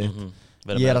bæta lífið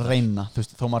ég er að reyna, þú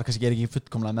veist, þó maður kannski er ekki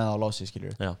fullkomlega með á lási,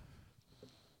 skiljur. Já.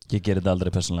 Ég gerir þetta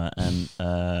aldrei persónulega en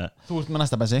Þú ert með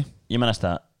næsta bensi. ég með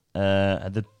næsta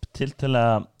þetta er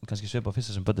tiltölulega kannski svipa á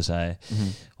fyrsta sem Böddi sagði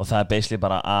og það er basically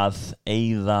bara að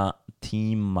eyða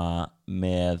tíma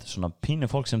með svona pínu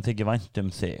fólk sem þykir vænt um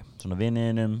þig, svona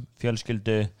viniðinum,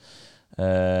 fjölskyldu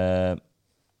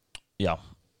já,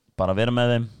 bara vera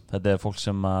með þeim. Þetta er fólk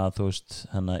sem að þú veist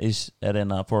er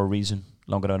reyna for a reason,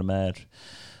 langar að vera með þér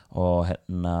og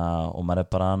og maður er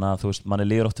bara þú veist, maður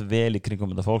líður oft vel í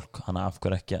kringum þetta fólk, af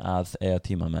hverju ekki að eiga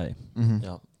tíma með því.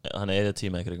 Já, hann er eða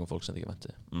tíma í kringum fólk sem þið ekki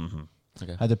vænti.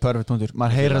 Okay. Þetta er perfect punktur,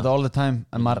 maður heyrir þetta all the time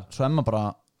en maður, svo er maður bara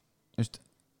veist,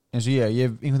 eins og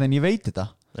einhvern veginn ég veit þetta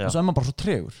en svo er maður bara svo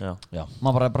tregur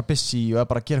maður er bara busy og er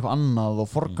bara að gera eitthvað annað og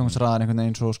forgangsraðar einhvern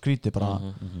veginn svo skrítið bara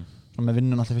svona með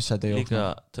vinnun alltaf fyrst þetta líka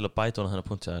til að bæta hana þennan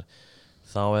punkt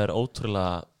þá er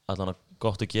ótrúlega allan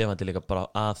gott og gefandi líka bara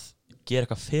að gera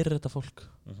eitthvað fyrir þetta fólk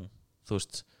þú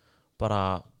veist, bara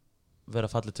vera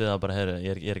fallit við að bara heyri,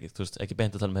 ég er ekki, þú veist, ekki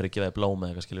beint að tala gefa þér blóm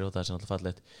eða eitthvað skilur og það er alltaf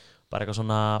fallit bara eitthvað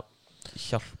svona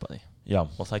hjálpa því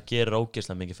og það gerir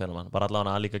ógeðslega mikið fyrir mann bara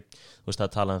allavega að líka, þú veist,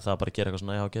 að tala það bara gera eitthvað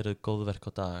svona, gerðu góð verk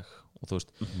á dag og þú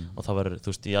veist, og það verður, þú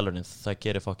veist, í alveg það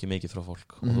gerir fokkið mikið frá fólk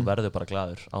og þú verður bara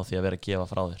glaður á því að vera að gefa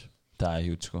frá þér. Það er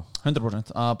hjút, sko 100%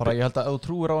 að bara, ég held að ef þú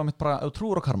trúir á einmitt bara, ef þú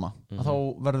trúir á karma að þá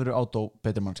verður þú átó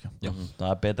betri mannskja. Það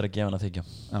er betra að gefa en að þykja.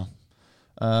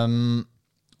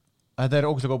 Þetta er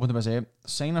ógeðslega góð punktur með sig.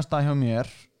 Seinasta hjá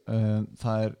mér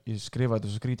það er, ég skrifaði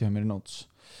þetta svo skrítið hjá mér í notes.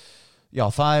 Já,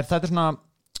 þetta er svona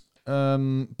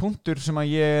punktur sem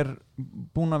að ég er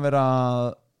búin að vera að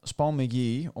spá mikið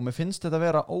í og mér finnst þetta að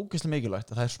vera ógeðslega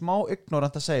mikilvægt. Það er smá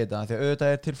ignorant að segja þetta því að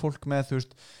auðvitað er til fólk með, þú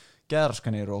veist,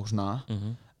 geðraskanir og svona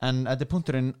en þetta er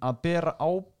punkturinn að bera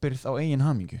ábyrgð á eigin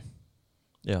hamingju.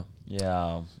 Já,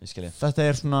 ég skilji. Þetta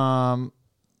er svona,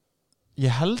 ég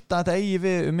held að þetta eigi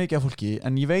við mikið af fólki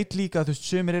en ég veit líka að þú veist,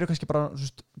 sumir eru kannski bara,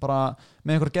 veist, bara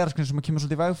með einhverja geðraskanir sem kemur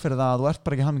svolítið í veg fyrir það að þú ert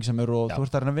bara ekki hamingjusamur og þú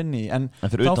ert að reyna að vinna í en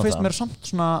þá finnst mér samt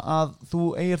svona að þú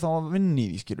eigir þá að vinna í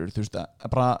því, skilur, þú veist,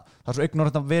 bara það er svo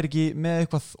ignorant að vera ekki með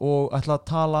eitthvað og ætla að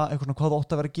tala eitthvað svona hvað þú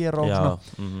ótt að vera að gera og svona,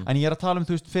 en ég er að tala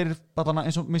þú veist, fyrir bara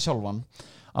eins og mig sjálfan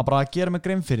að bara gera mig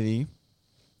grein fyrir því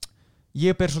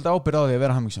ég ber svolítið ábyrgð á því að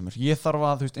vera hamingjusamur ég þarf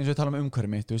að, þú veist, eins og ég tala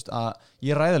umhverfi mitt þú veist, að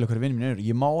ég ræði alveg hverju vinni mínu eru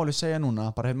ég má alveg segja núna,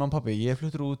 bara mamma og pabbi, ég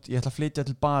fluttur út ég ætla að flytja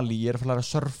til Bali, ég er að fara að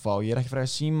surfa og ég er ekki fyrir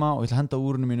að síma og ég ætla að henda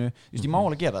úrinu mínu ég má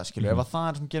alveg gera það, skilju, ef að það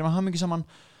er sem gerir mig hamingjusaman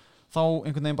þá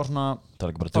einhvern veginn bara svona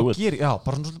bara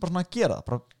svona að gera það,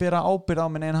 bara bera ábyrgð á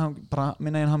minn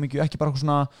eigin hamingju, ekki bara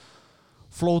svona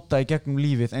flóta í gegnum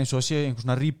lífið eins og að sé einhver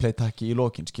svona replay takki í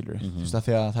lokin, skilju, þú veist, af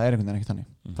því að það er einhvern veginn ekki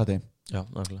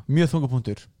þannig, mjög þunga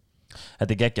punktur.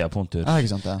 Þetta er geggjaða punktur.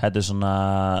 Þetta er svona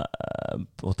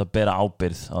út að bera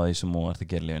ábyrgð á því sem þú ert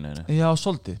að gera í lífinu. Já,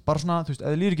 svolítið. Bara svona, þú veist, ef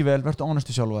þið líður ekki vel, verður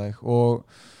honest við sjálfa þig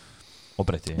og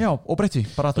breytti. Já, og breytti.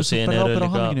 Bara þú veist, bara ábyrgð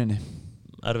á hamingjuninni.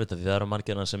 Erfitt af því það eru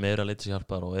margirna sem eru að leita sér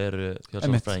hjálpar og eru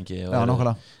hjálpsálfræðingi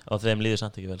og þeim líður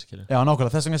samt ekki vel, skilur. Já,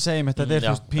 nákvæmlega. Þess vegna segjum þetta er þú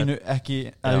veist pínu ekki,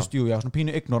 svona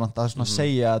pínu ignorant að svona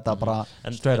segja þetta bara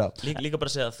straight up. Líka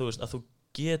bara að segja þú veist að þú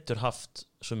getur haft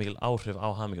svo mikil áhrif á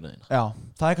haminguna þína. Já,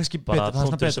 það er kannski betur,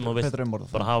 það er svona betur umorð.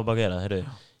 Bara hafa bara að gera, heyrðu,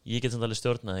 ég get samt alveg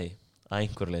stjórnað því að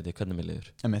einhverju leiti hvernig mér líður.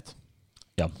 Einmitt.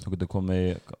 Já, þú getur komið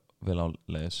vel á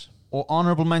leiðis. Og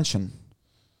honorable mention,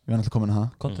 við erum alltaf komin að það.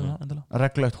 Kontum það, endilega.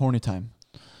 Reglulegt horny time.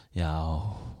 Já.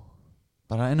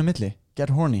 Bara inn á milli,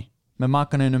 get horny, með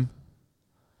makaninum,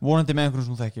 vonandi með einhverjum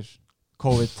sem þú þekkir,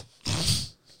 COVID.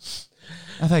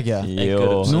 En það ekki það?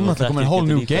 Núna er það komin whole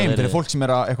new game fyrir fólk sem er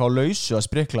eitthvað á lausu að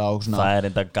sprikla og svona. Það er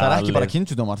ekki bara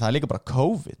kynnsjúkdómar, það er líka bara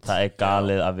COVID. Það er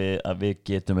galið að við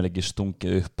getum vel ekki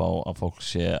stungið upp á að fólk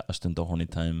sé að stunda honey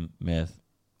time með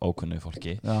ókunnu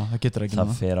fólki. Já, það getur ekki.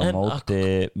 Það fer á móti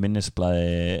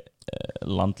minnisblaði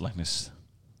landlæknis.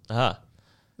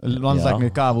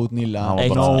 Landlæknir gaf út nýlega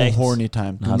no horny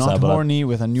time. Do not horny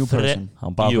with a new person.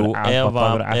 Jú, ef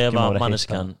að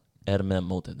manneskjan er með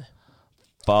mótinni.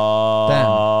 Og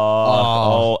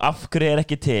af hverju er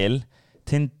ekki til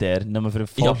Tinder nema fyrir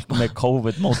fólk með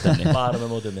COVID-mótenni bara með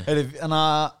mótenni Þannig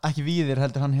að ekki Víðir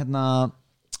heldur hann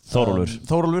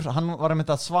Þórólfur, hann var einmitt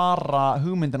að svara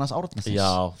hugmyndinans Árnastins.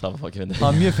 Já, það var ekki fyndið. Það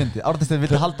var mjög fyndið. Árnastins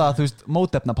vildi halda, þú veist,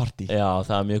 mótefnapartí. Já,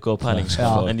 það er mjög góð pæling,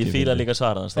 sko. En ég fíla líka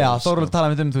svara hans. Já, Þórólfur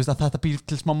talaði með þú veist, að þetta býr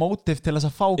til smá mótif til þess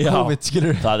að fá COVID,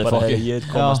 skilur. Það er fokkið, ég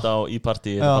komast í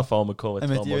partí að fá mig COVID.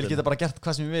 Ég vil geta bara gert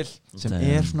hvað sem ég vil, sem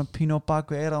er svona pínu á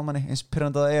baku eirað á manni, eins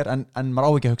pirrandi það er, en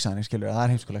maður á ekki að hugsa þannig, skilur. Það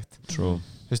er heimskulegt. True.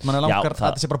 Þú veist, maður langar að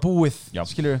þetta sé bara búið,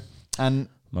 skilur. En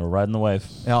maður er riding the wave.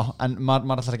 Já, en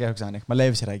maður ætlar ekki að hugsa þannig. Maður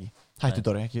leyfir sér ekki. Hættu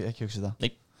Dóri, ekki hugsa það.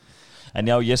 Nei. En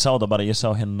já, ég sá það bara, ég sá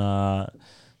hérna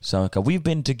Svo eitthvað, we've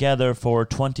been together for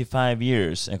 25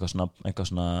 years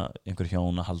einhver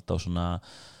hjón að halda á svona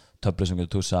töflu sem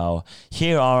getur túsa á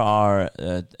here are our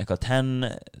eitthvað 10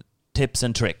 tips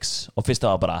and tricks og fyrst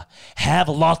það var bara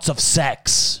have lots of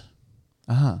sex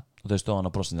Aha. og þau stóðan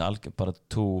á brostinni bara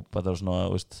það var svona,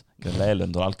 veist,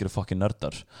 leilund og algjöru fucking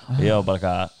nördar og ég var bara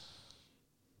eitthvað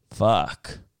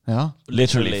fuck Já.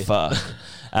 literally fuck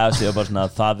ég var bara svona,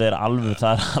 það er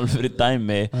alveg í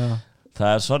dæmi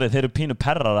það er, sorry, þeir eru pínu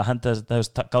perrar að henda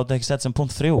gáðu ekki sett sem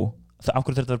punkt 3 af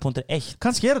hverju þetta verið punktur 1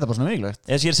 Kannski þetta bara svona mikilvægt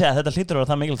ég er að segja að þetta hlýtur að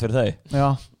vera það mikilvægt fyrir þau Já.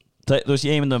 þú veist,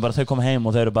 ég myndum bara þau koma heim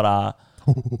og þau eru bara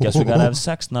guess we gotta have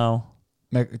sex now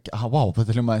Wow,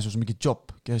 þetta hljómaði svo mikið jobb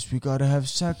Guess we gotta have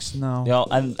sex now já,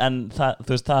 en það,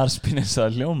 þú veist, það er spynnis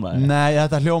að hljóma Nei,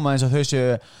 þetta hljómaði eins og þau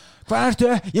séu Hvað ertu?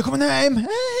 Ég komin heim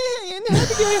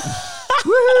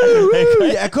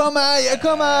Ég koma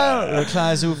Þau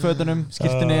klæði sig úr fötunum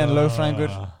Skiltinni en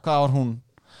lögfræðingur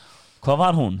Hvað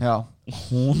var hún? Já.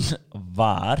 Hún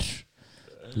var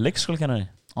leikskólakennari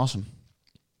Awesome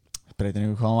Breytin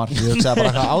ykkur hvað hann var Ég hugsaði bara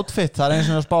eitthvað outfit Það er eins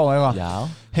og að spá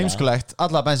eitthvað Heimskulegt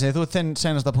Alla Bensi Þú er þinn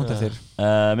senasta punktur þér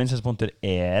minn senasta punktur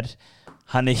er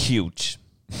hann er huge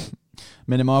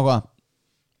Minnum á hvað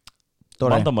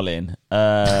vandamálin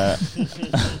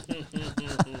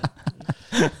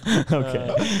ok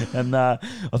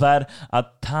og það er að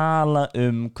tala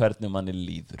hvernig manni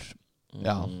líður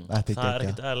Já, þetta það er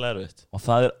ekkert eðlilega erfitt og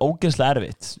það er ógeðslega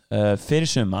erfitt fyrir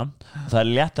suma það er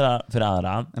léttara fyrir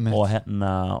aðra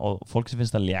og fólk sem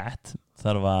finnst það létt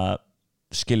þarf að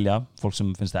skilja fólk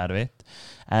sem finnst það erfitt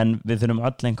en við þurfum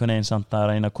öll einhvern veginn samt að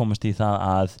reyna að komast í það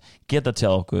að geta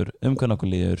tjáð okkur hvernig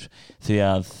okkur líður því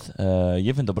að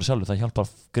ég finn það bara sjálfur það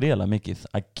hjálpar gríðarlega mikið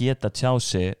að geta tjáð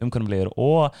sig hvernig líður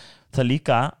og það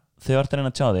líka þegar þú ert að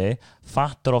reyna að tjá þig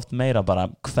fattar oft meira bara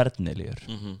hvernig líður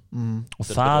og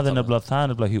það er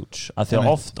nefnilega huge að því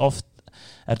að oft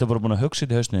ertu bara búin að hugsa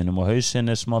í hausninum og hausinn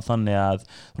er smá þannig að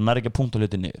þú nær ekki að punkta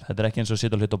hluti niður þetta er ekki eins og að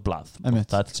setja hluti á blað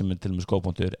það er sem er til og með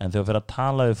skópunktur en þegar þú fyrir að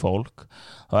tala við fólk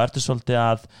þá ertu svolítið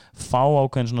að fá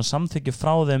ákveðin svona samþykki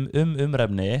frá þeim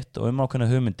umræfniðitt og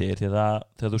ákveðina hugmyndir því að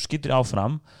þegar þú skýtur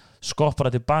áfram skoppar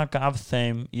það tilbaka af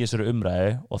þeim í þessari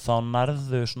umræðu og þá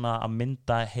nærðu svona að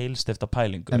mynda heilstifta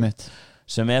pælingu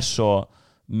sem er svo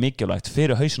mikilvægt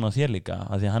fyrir hausinn á þér líka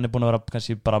af því að hann er búin að vera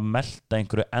kannski bara að melta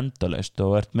einhverju endalaust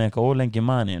og ert með eitthvað ólengi í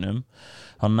maðuninum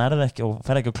þá nærðu ekki og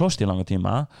fer ekki á klósti í langa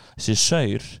tíma þessi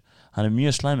saur, hann er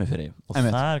mjög slæmi fyrir og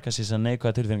það er kannski þessar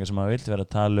neikvæða tilfinningar sem maður vill vera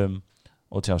að tala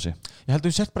og tjá sig Ég held að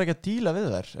þú sért bara ekki að díla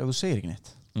við þær ef þú segir ekki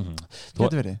neitt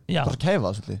Getur verið, bara kæfa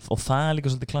það svolítið og það er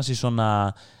líka svolítið klassískt svona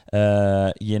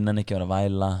ég nenni ekki að vera að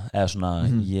væla eða svona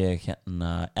ég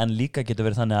en líka getur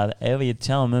verið þannig að ef ég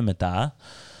tjáum þetta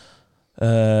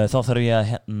þá þarf ég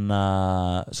að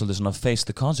svolítið svona face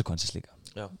the consequences líka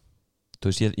Já. Þú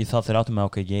veist, ég þá þegar áttum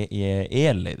með ég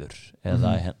er leiður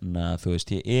eða þú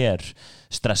veist, ég er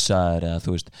stressaður eða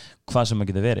þú veist, hvað sem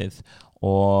maður getur verið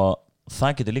og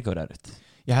það getur líka verið erfitt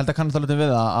Ég held að kannast alveg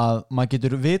við að maður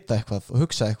getur vita eitthvað og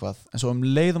hugsa eitthvað en svo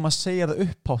leiðum að segja það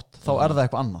upphátt þá er það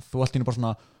eitthvað annað þú allt í nú bara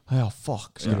svona, já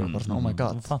fuck skilur bara svona, oh my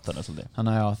god þú fattar það svolítið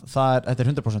þannig að já, þetta er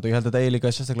 100% og ég held að þetta eigi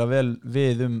líka sérstaklega vel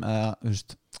við þú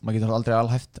veist, maður getur aldrei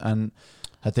alhæft en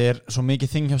þetta er svo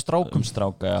mikið þing hjá strákum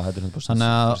stráka, já, þetta er 100% þannig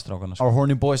að our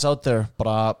horny boys out there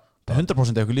bara 100%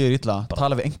 ef ykkur líður illa,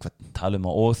 tala við einhvern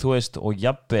og þú veist, og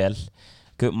jafnvel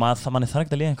manni þarf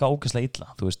ekki að líða eitthvað ógeðslega illa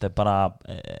þú veist, bara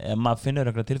ef maður finnur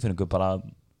eitthvað tilfinningu, bara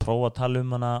prófa að tala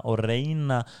hana og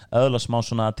reyna öðla smá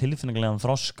svona tilfinningulegan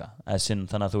þroska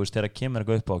þannig að þú veist, þegar kemur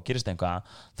eitthvað upp og gerist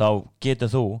eitthvað, þá getur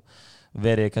þú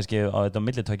verið kannski á þetta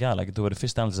millitvækja getur þú verið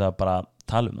fyrst aðeins að bara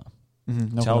tala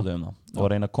það tjáðu það og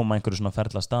reyna að koma einhverju svona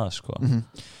ferla stað sko.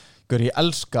 Gaur, ég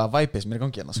elska væpið sem er í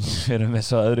gangi hérna sko. Við erum með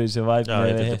svo öðru í þessi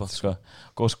væpið sko.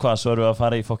 Góðs hvað, svo erum við að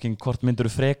fara í fokking hvort myndur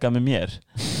freka með mér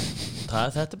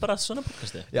Þetta er bara svona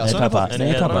podcasti Já, svona podcasti,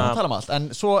 við erum að tala um allt en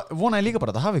svo vona ég líka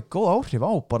bara að það hafi góð áhrif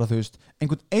á bara þú veist,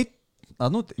 einhvern einn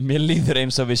að núti Mér líður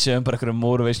eins og við séum bara einhverjum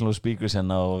motivational speakers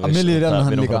hérna og við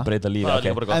erum bara að breyta lífi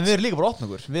En við erum líka bara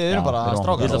opnugur, við erum bara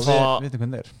strákar og við vitum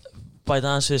hvernig það er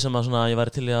Bæta aðeins við sem að svona, ég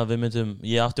væri til í að við myndum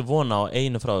ég átti vona á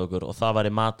einu frá ykkur og það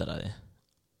væri mataræði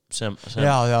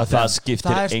það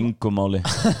skiptir engum máli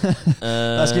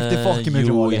það skiptir fokki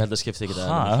mjög máli ég held að skiptir ekki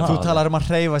þú talar um að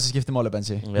hreyfa þessi skiptir máli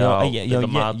Bensi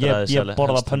ég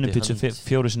borða pannupítsu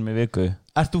 4 sinnum í viku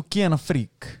Ert þú gena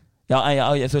frík? Já,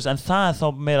 þú veist, en það er þá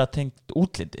meira tengt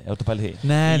útliti, ef þú pælir því.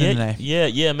 Nei.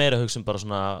 Ég er meira að hugsa bara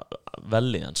svona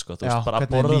velliðan, sko. Þú Já, veist, bara að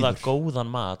hvernig borða líður. góðan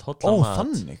mat, hollan mat.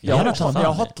 Þannig? Já, Ég þannig.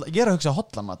 er að hugsa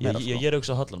hotlan mat meira, Ég er að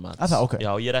hugsa hollan mat. Það, ok.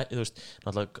 Já, ég er, þú veist,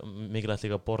 náttúrulega mikilvægt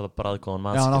líka að borða bragðgóðan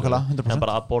mat. Já, skilurðu. nákvæmlega, 100%. En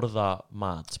bara að borða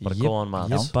mat, bara góðan mat.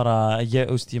 Ég bara, þú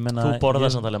veist, ég menna... Þú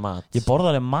borðar samt alveg mat. Ég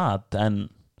borða alveg mat, en...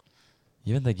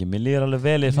 Ég veit ekki, mér líður alveg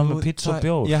vel ég fann með pizza og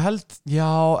bjór. Ég held, já,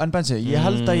 en Bensi, ég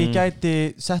held að ég gæti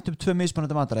sett upp 2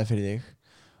 mismunandi mataræði fyrir þig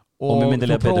Og mér myndi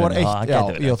líða betur en það já,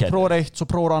 gæti verið, þú gæti prófar eitt, svo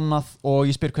prófar annað og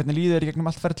ég spyr hvernig líður í gegnum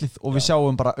allt ferlið og við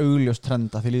sjáum bara augljóst trend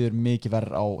að þið líður mikið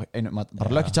verð á einu mat,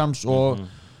 bara Lucky Charms og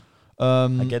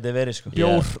Það geti verið, sko.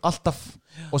 bjór alltaf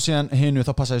og síðan hinu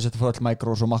þá passa ég að setja fyrir öll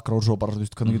mikrós og makrós og bara, þú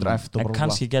veist, hvernig getur eftir og En bara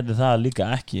kannski geti það líka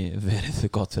ekki verið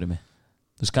gott fyrir mig.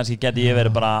 Þú veist, kannski geti ég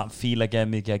verið bara fíla geð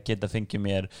mikið að geta fengið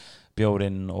mér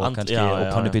bjórinn og kannski og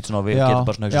pannupítsun og við getum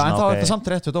bara svona Já, en þá er þetta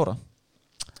samt rétt við Dóra.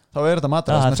 Þá er þetta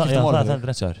mataræði sem skiptir máli. Það er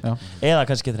rétt sér. Eða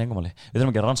kannski getur engum máli. Við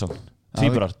þurfum að gera rannsókn.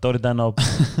 Tvíburar, Dóri Den og...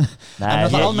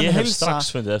 Nei, ég hef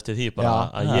strax fundið eftir því bara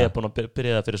að ég er búin að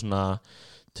byrja það fyrir svona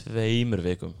 2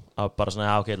 vikum að bara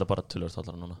svona, ok, ég ætla bara tölvöld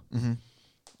hallara núna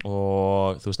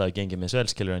og þú veist að ég gengið með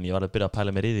svelskilur en ég var að byrja að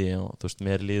pæla mér í því og þú veist,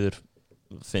 mér líður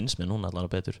finnst mér núna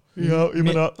allavega betur. Já, ég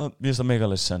meina, mér finnst það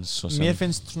megalega sens. Mér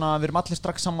finnst svona, við erum allir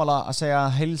strax sammála að segja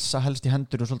að heilsa helst í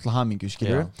hendur og svolítið hamingju,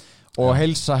 skilur og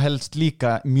heilsa helst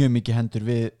líka mjög mikið hendur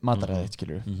við mataræði,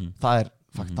 skilur það er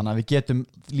fakt, þannig að við getum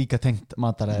líka tengt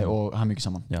mataræði og hamingju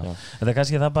saman. Já, þetta er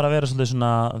kannski það bara að vera svolítið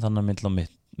svona þannig að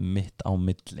mitt á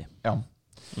milli. Já.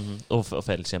 Og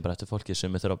feil sem bara eftir fólki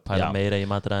sem þurfa að pæla meira í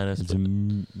mataræðinu Þetta er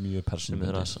mjög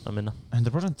persónulega að minna.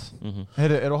 100%.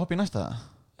 Eru að hoppa í næsta það?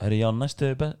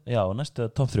 Næstu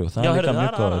top 3. Það er líka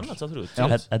mjög góður.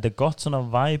 Þetta er gott svona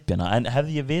væpjana. En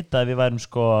hefði ég vitað að við værum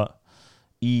sko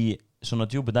í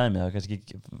svona djúpu dæmi það kannski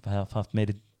hefði haft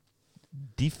meiri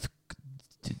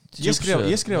Ég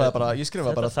skrifaði bara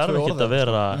það þarf ekki að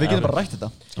vera við getum bara rætt þetta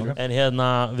en hérna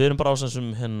við erum bara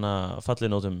ásensum hérna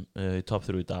fallinótum í top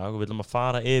 3 í dag og við viljum að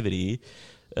fara yfir í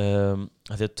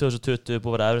því að 2020 er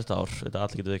búið að vera erfitt ár þetta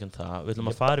allir getur veikant það við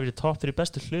viljum að fara yfir í top 3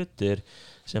 bestu hlutir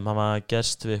sem hafa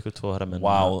gerst við ykkur 2 herramenn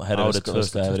árið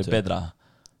 2020 hefur verið betra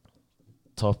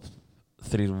top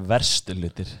 3 verstu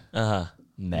hlutir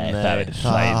Nei, það verður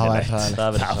hræðilegt.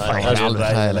 Það alveg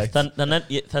hræðilegt.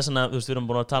 Þess vegna, þú veist, við erum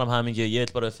búin að tala hamingju ég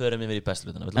vil bara við förum yfir í bestu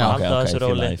hlutana við viljum að halda þessu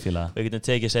róli við getum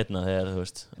tekið setna þegar, þú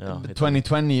veist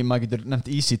 2020, maður getur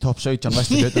nefnt easy top 17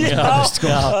 bestu hlutana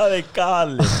það er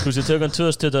gali þú veist, við tökum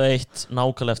 2021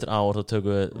 nákvæmlega eftir ár þá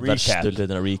tökum við bestu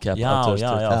hlutana recap Já,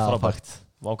 frábært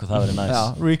Váka það verið næs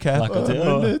recap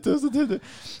 2020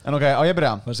 En ok, á ég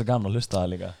byrja Það er svo gaman að hlusta það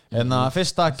líka En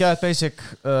fyrsta, get basic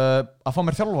að fá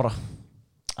mér þjálfara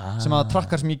sem að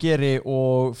trakkar sem ég geri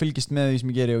og fylgist með því sem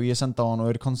ég geri og ég senda á hann og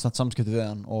er í konstant samskipti við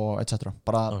hann og etc.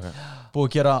 Bara búið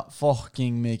að gera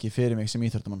fucking mikið fyrir mig sem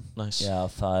íþjóttamann Já,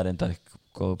 það er enda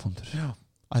góða punktur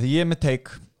Því ég er með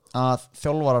take að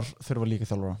þjálfarar þurfa líka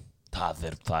þjálfara Það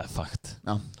er fakt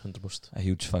 100%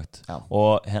 Huge fakt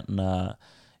Og hérna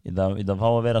ég þarf að fá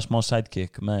að vera smá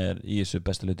sidekick með þér í þessu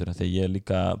bestu hlutur þegar ég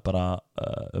líka bara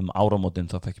áramótin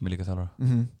þá fekk ég mig líka þjálfara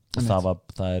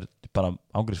það er bara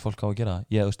ángriðs fólk á að gera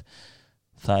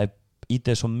það er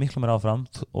ítið svo miklu mér áfram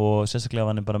og sérstaklega ef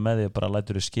hann er bara með því bara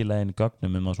lætur þú skila inn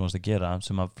gögnum það sem að gera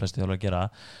sem að flesti þjálfara að gera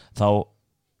þá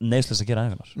neyðslega að gera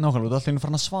einhverjar Nákvæmlega, þú er alltaf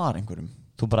farin að svara einhverjum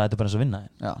Þú bara, þetta er bara eins og vinna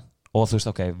einn og þú veist,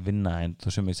 ok, vinna einn þú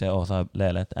sem ég segja, það er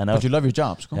leiðilegt But you love your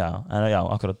job, sko Já,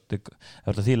 akkurat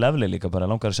ef því leveli líka bara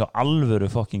langar að sjá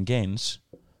alvöru fucking gains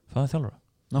það þjálfara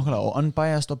Nákvæmlega, og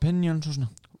unbiased opinions og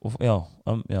svona Já,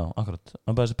 akkurat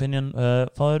Unbiased opinion,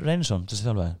 Fáður Reynisson til þessi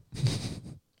þjálfæði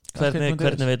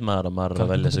Hvernig veit maður að maður er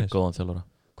að velja sér góðan þjálfara?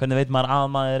 Hvernig veit maður að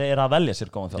maður er að velja sér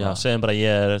góðan þjálfara? Já, segjum bara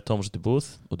ég er Tómas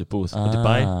út í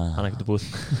bæ hann er ekkert í búð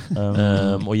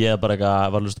og ég er bara eitthvað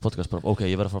var að hlusta podcast bara, ok,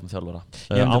 ég verð að fara með þjálfara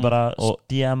Ég myndi bara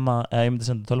DM-a eða ég myndi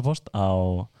senda tölvupost á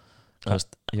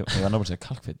ég var náttúrulega að segja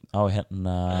kalkfinn á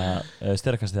hérna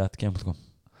styrrakastið@gmail.com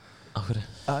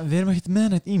Við erum ekkert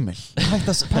með neitt e-mail Hætt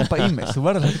að peppa e-mail, þú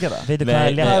verður hægt að gera Veitu hvað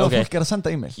er létt og fólk er að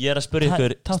senda e-mail Ég er að spyrja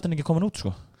ykkur Táttan ekki komin út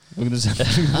sko Ég er að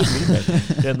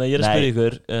spyrja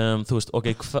ykkur þú veist, ok,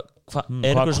 er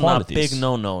ykkur svona big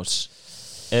no-nos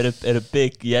eru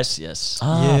big yes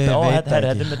Þetta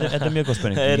er mjög góð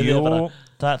spurning Jú,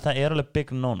 það er alveg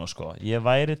big no-no sko Ég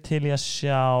væri til í að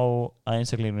sjá að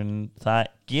einstaklingurinn það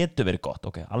getur verið gott,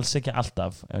 ok, alls ekki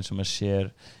alltaf eins og maður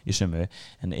sér í sumu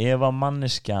en ef að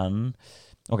manneskjan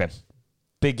ok,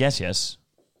 big yes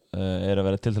er að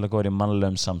vera til að góða í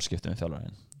mannlegum samskiptum við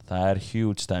þjálfarinn það er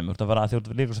huge dæmi, þú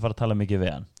ert líka að tala mikið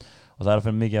við hann og það er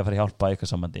fyrir mikið að fara að hjálpa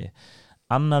eitthvað sambandi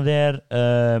annað er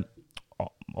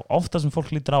ofta sem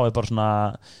fólk lítur á bara svona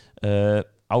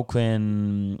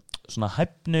ákveðin svona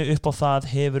hæfni upp á það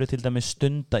hefur til dæmis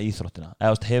stunda íþróttina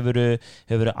eða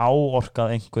hefur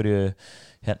áorkað einhverju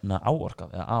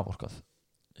áorkað eða aforkað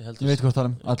Ég veit hvað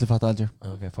það allir fatta aldrei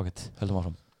ok, fuck it, höldum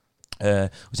áfram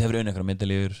hefur unnið einhverja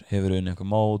myndalífur hefur unnið einhver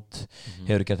mót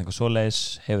hefur gert einhver svoleiðis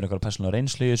hefur einhverja persónulega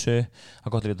reynslu í þessu það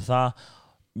er gott að líta það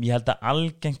ég held að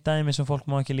algengt dæmi sem fólk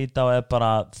má ekki líta á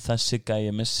bara þessi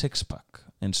gæi með sixpack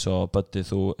eins og Buddy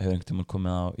þú hefur einhvern tímann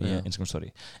komið á í Instagram story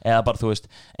eða bara þú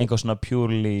veist einhver svona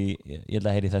purely ég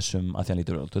held að heyri þessum að því hann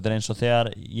lítur vel þetta eins og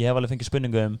þegar ég hef alveg fengið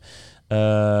spurningum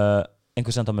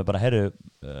einhver senda á mig bara herru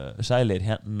sælir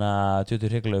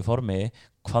djútur hryggulegu formi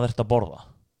hvað ert að borða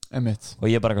Einmitt. og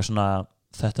ég bara eitthvað svona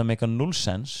þetta make a null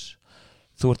sense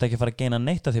þú ert ekki að fara að geina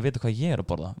neitt af því að vita hvað ég er að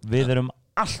borða við erum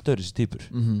allt öðru þessi týpur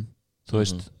þú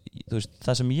veist,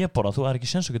 það sem ég borða þú er ekki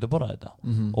sens að geta að borða þetta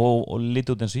og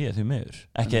lítið út eins og ég því miður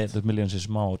ekki the millions is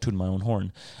smá to my own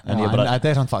horn en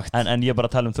þetta er samt fakt en ég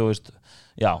bara tala þú veist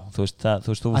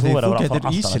þú verður að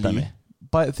fara alltaf að dæmi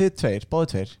þið tveir,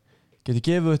 báðið tveir getur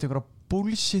gefið út einhverja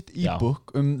bullshit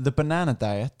e-book the banana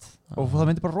diet og það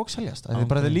myndir bara rókseljast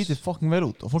það lítið fucking vel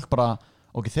út og fólk bara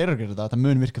ok, þeir eru að gera þetta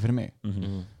mun virka fyrir mig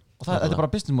og þetta er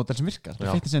bara business model sem virkar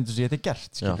það fyrst sem þetta er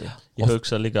gert ég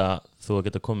hugsa líka þú að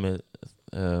geta komið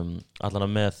allan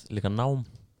að með líka nám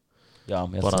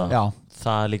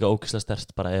það er líka ógeðslega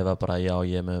sterkt bara ef að bara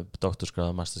ég er með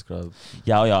doktorskráð, masterskráð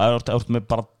ef þú ert með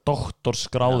bara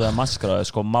doktorskráð eða masterskráð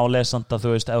sko málið samt að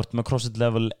þú veist ef þú ert með CrossFit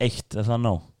level 1 er það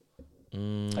nóg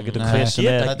það getur hver sem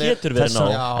það getur verið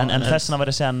nám en þess að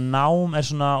vera að segja nám er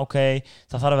svona ok,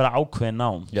 það þarf að vera ákveðin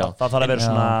nám það þarf að vera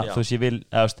svona þú veist ég vil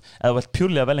ef þú vilt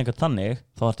pjúlega vel einhvern þannig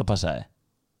þá þarf það að passa þig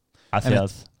af því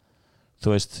að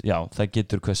þú veist, það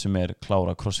getur hver sem er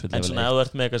klára CrossFit en svona ef þú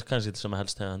ert með eitthvað kannski sem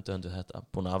helst hefði öndu þetta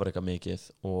búin að afreika mikið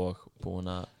og búin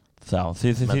að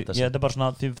þetta er bara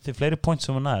svona því fleiri points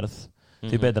sem þú nærð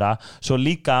því betra svo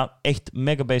líka eitt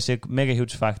mega basic mega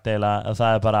huge fact eða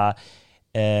það er bara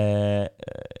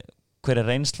hver er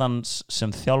reynslan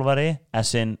sem þjálfari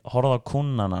sin horfa á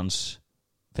kunnan hans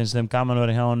finnst þeim gaman að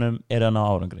vera hjá honum er hann á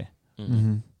árangri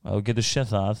og þú getur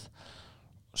séð það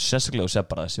sérstaklega og sér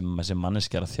bara þessi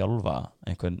manneskja að þjálfa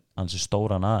einhvern ansi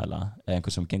stóran aðila eða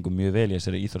einhvern sem gengur mjög vel í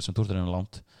þessari íþrótt sem túrtur hennar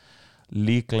langt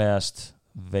líklegast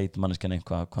veit manneskjan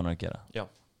eitthvað hvað hann er að gera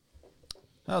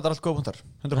það er allt góð punktar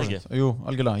 100%. Jú,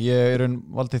 algjörlega, ég er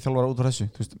valdið þjálfara út úr þessu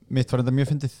veist, mitt var enda mjög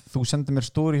fyndið, þú sendið mér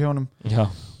stóri hjá honum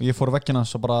og ég fór veggina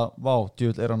svo bara,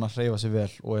 djúvill er hann að hreyfa sig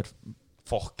vel og er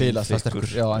bilast að sterkur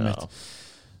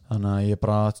þannig að ég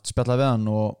bara spjallaði við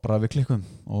hann og bara við klikkum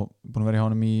og búin að vera hjá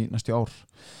honum í næstu ár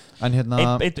en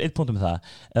eitt punktum með það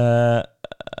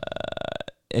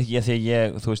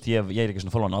þú veist, ég er ekki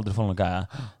svona fólvan aldrei fólvan að gæja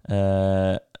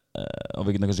og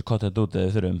við getum kannski kottið þetta út eða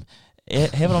við þurfum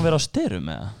hefur hann verið á styrum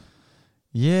eða?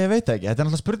 Ég veit ekki, þetta er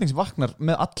náttúrulega spurning sem vaknar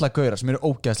með alla gaurar sem eru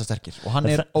ógeðslega sterkir og hann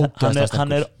er ógeðslega sterkur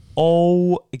hann er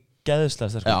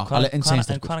ógeðslega sterkur hvað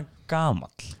er hann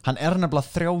gamall? Hann er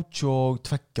nefnilega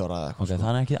 32 ára eða eitthvað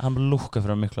þannig að hann lúkka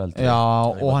fyrir miklu eldri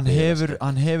og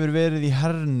hann hefur verið í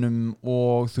hernum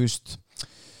og þú veist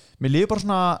mér líður bara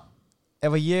svona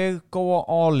ef að ég góða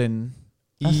all-in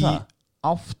í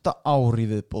 8 ári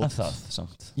viðbót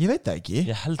ég veit það ekki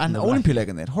en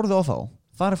olimpíuleikarnir, horfðu á þá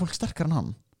það er fólk sterkar en hann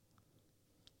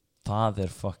það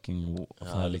er fucking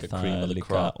það er líka cream of the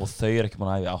crop og þau er ekki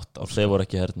búin að æfa 8 og þau voru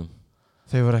ekki hernum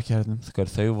þau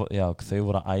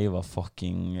voru að æfa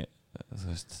fucking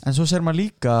en svo ser maður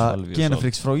líka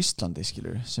genafriks frá Íslandi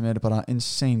skilur, sem eru bara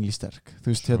insanely sterk þú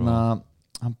veist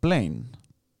hann Blaine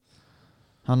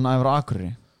hann æfur á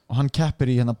Akureyri og hann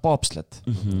keppir í bobsled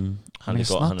hann er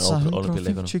snatsa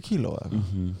 150 kíló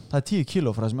það er 10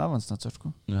 kíló frá þessum evansnatsar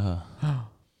sko.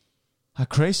 það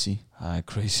er crazy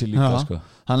líka sko.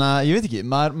 þannig að ég veit ekki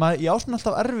ég ásum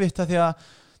alltaf erfitt að því að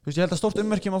þú veist, ég held að stórt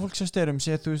ummerkjum að fólk sem styrum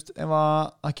sé þú veist, ef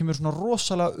að kemur svona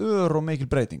rosalega og mikil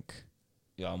breyting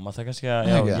maður það kannski að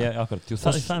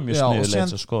það er mjög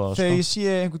sniðulegst að skoða þegar ég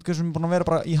sé einhvern sem er búin að vera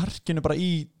bara í harkinu bara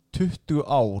í 20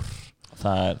 ár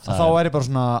þá er ég bara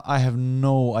svona I have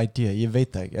no idea, ég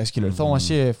veit það ekki ég skilur, þó að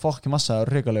sé fokki massa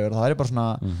hrygalegur þá er ég bara svona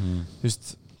þú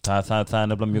veist það er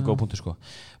nefnilega mjög góð punktur sko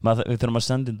við þurfum að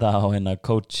senda þetta á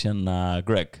coach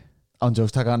Greg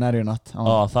ándjóks, taka hann í natt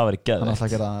það verður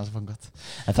geðveikt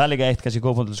en það er líka eitt kannski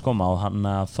góð punktur að skoma og hann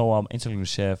þó að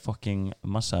einstaklingur sé fokking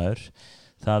massaður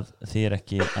það þýr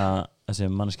ekki að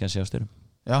þessi manneskja sé á styrum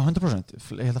 100%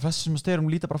 ég held að flestir sem á styrum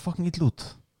líta bara fokking ill út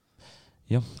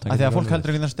það því að fólk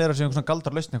heldur ekki þannig styrir sig einhvern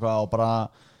galdar lausn eitthvað og bara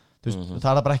það er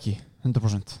það bara ekki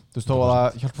 100% þú veist þó að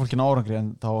það hjálpa fólkinu árangri en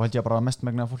þá held ég bara mest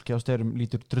megna að fólki á styrum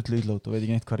lítur drullu illa út og veit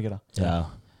ekki neitt hvað er að gera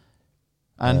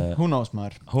En who knows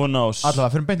maður Who knows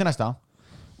Allavega, fyrir beint í næsta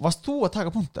Varst þú að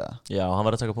taka punkt eða? Já, hann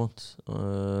var að taka punkt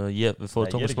Við fórum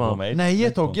tókum smá Nei,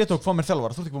 ég tók fór mér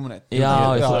þjálfara, þú ert ekki búin með neitt Já,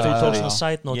 þú já, tók já. svona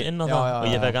side note inn á Já, það já, og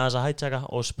ég já. fekk aðeins að hættjaka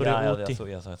og spurði út í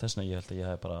Þessna ég held að ég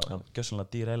hef bara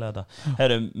gjössanlega dýrælega þetta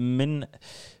Herru, minn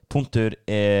punktur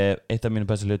eitt af mínum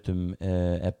bestu hlutum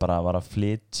var að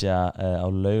flytja á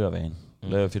Laugavegin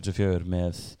Lauga 44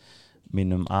 með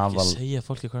mínum aðal Ekki segja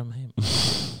fólki hvað er með heim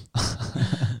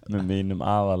með mínum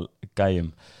aðal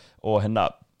gæjum og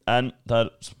en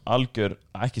það algjör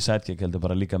ekki sidekick heldur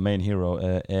bara líka main hero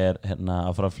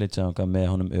að fara að flytja með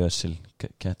honum Ösil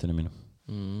kettinu mínum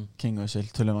King Ösil,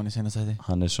 tölum hann í seinast þetta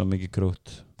hann er svo mikið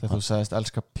grút Þegar þú sagðist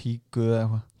elska píku eða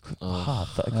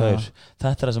eitthvað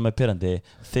Þetta er það sem er pyrrandi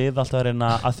þið alltaf að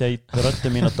reyna að því að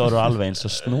röddu mín og Dóru alveg eins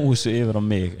og snúsu yfir á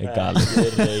mig gali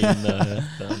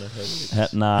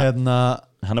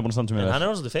hann er búin að standa sem En ég hann er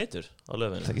orðsandi feitur á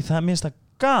Laugaveginu það er minnst að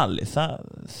gali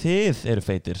þið eru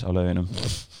feitir á Laugaveginum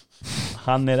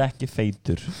hann er ekki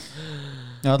feitur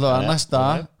Já, allavega, Nei, næsta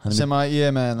hann er- sem að ég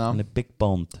er með hérna hann er big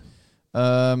boned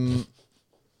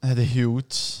Þetta er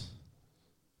huge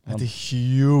Þetta er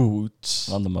huge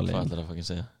vandamáli Hvað ætlar að fucking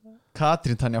segja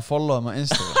Katrín Tanja followði mig á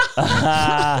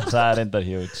Instagram það er enda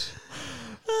huge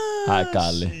það er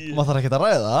gali Má þarf ekki að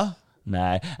ræða það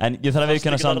nei, en ég þarf að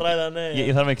viðurkenna Varstu ekki að samt ræða, nei.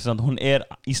 ég þarf að viðurkenna samt hún er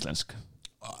íslensk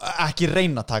Ekki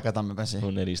reyna að taka þetta með Bessi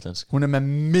Hún er íslensk Hún er með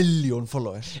 1.000.000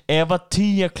 followers ef að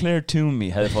Tia Claire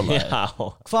Toomey hefði followað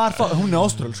Já Hún er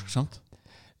áströlsk samt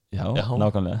já, Já.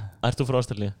 nákvæmlega Ert þú frá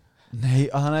Ástralíu? Nei,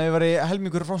 að hann hefði verið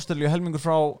helmingur frá Ástralíu og helmingur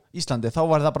frá Íslandi Þá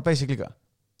var það bara basic líka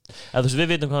Eða þú veist,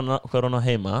 við vitum hvað hún á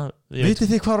heima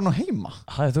Vitið þið hvað er hún á heima?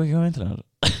 hæði þú ekki hvað myndir hennar?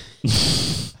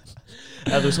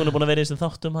 Eða þú veist, hún er búin að vera í þessum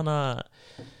þáttum hana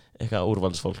eitthvað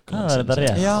úrvalsfólk Það er þetta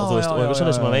rétt. Já, og þú veist, já, og eitthvað já,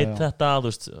 svona sem já, að já. veit þetta þú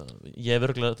veist, ég hef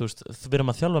örgulega, þú veist við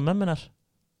erum að þjálfa mömmunar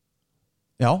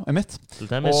Já, einmitt til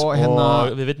dæmis Og og,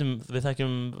 hérna- við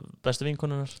þekkjum bestu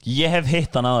vinkonunnar ég hef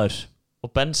hitt hann áður og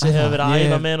Bensi hefur verið að Ég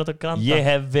æfa hef- með hann út að granda ég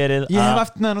hef verið Ég hef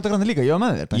eftir með hann út að grandi líka, ég var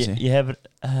með þér, Bessi ég hef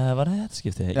var það þetta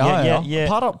skipti? Já, já,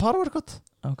 ég, para var gott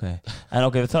ok, en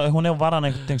ok, hún var hann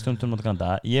einhvern tengst út að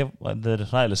granda þetta er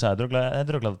hræðilega að segja þetta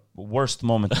er örugglega worst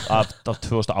moment af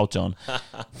 2018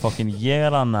 fokkin ég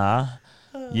er hana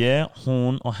ég,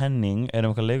 hún og Henning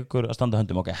erum eitthvað leikur að standa á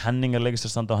höndum ok, Henning er leikist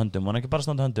að standa á höndum og hann er ekki bara að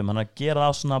standa á höndum hann er að gera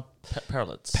það á svona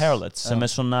parallels sem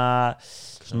er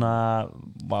svona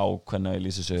vá, hvernig ég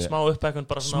lýsi þessu smá uppækun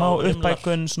bara smá svona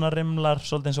uppækun, svona rimlar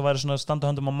svolítið eins og væri svona að standa á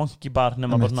höndum á monkey bar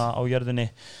nema bara svona á jörðinni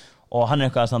og hann er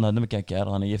eitthvað að standa á höndum ekki að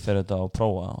gera þannig ég fer þetta og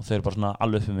prófa og þau eru bara svona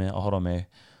alveg upp um mig að horfa á mig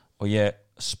og ég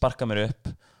sparka mér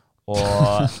upp og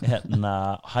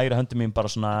hægri höndum mín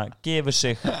bara svona gefur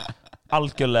sig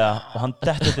algjörlega og hann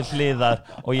dettur til hliðar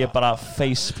og ég bara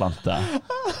faceplanta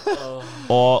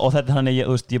og þetta er hann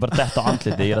þú veist, ég bara dett á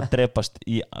andliti ég er að drepast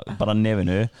í bara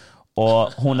nefinu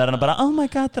og hún er hann bara oh my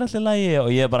god, það er allir lægi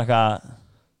og ég er bara eitthvað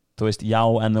þú veist, já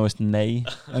en þú veist, nei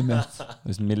Einmitt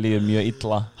þú veist, mér líður mjög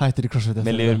illa Hættir í crossfit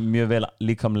mér líður mjög vel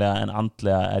líkamlega en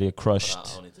andlega er ég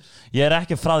crushed ég er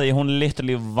ekki frá því, hún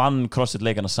literally vann CrossFit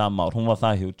leikana sama ár, hún var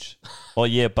það huge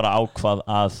og ég bara ákvað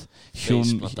að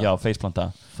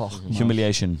faceplanta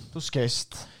humiliation Þú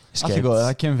skeist Skeist. Allt í góðu,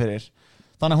 það kemur fyrir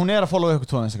Þannig að hún er að followa ykkur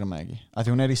tóða Instagram eða ekki Af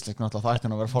því hún er íslensk náttúrulega, það ætti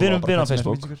hún að vera að followa Við erum bara vinir á hvern sem er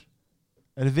Facebook. vinur.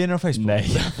 Eru þið vinir á Facebook? nei,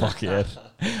 fuck ég er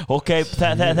ok,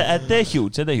 þetta er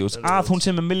huge að hún sé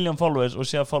með 1.000.000 followers og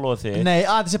sé að followa þig Nei,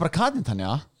 að þetta sé bara Katrín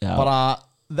Tanja Já. Bara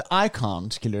the icon,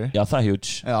 skilur já, það er huge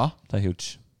Já það er huge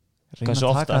Reyna hversu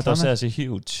að ofta taka ætti að þetta segja þessi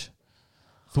huge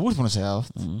Þú ert búin að segja það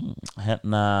oft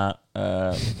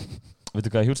veitu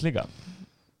hvað er huge líka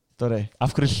Dóri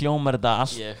af hverju hljómar þetta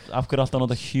af hverju er alltaf að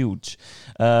nota huge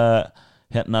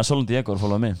Solon Diego er að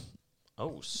followa mig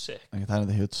sick Ok, það er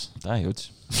þetta huge það er huge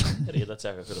ég ætla að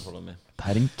tjekka hverju fólum mig það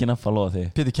er enginn að followa þig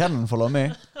Pétur Kjernan followa mig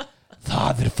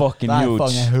það er fucking Það er huge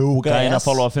fucking huge, gæna yes. að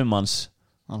followa 5 manns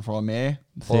Hann followa mig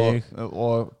Þig.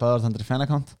 Og Böðartandri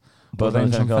fan-account Böðvar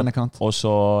Reynsson Fan-account. fan-account og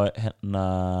svo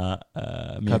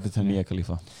Kapitani. Mia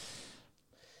Khalifa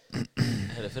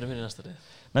fyrir mér í næsta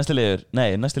lið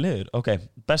næsti liður, ok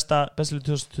besta lið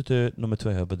 2020 nummer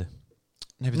 2 hefur bæti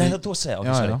nei, það er þú að segja, ok,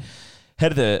 Já, sorry já.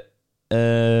 herðu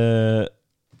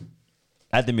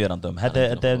þetta er mjög random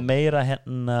þetta er meira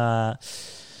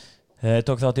ég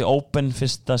tók þátt í Open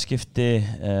fyrsta skipti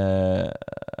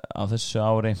á þessu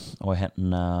ári og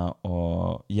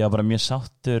og ég var bara mjög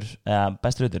sáttur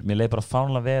bestur hlutur, mér leið bara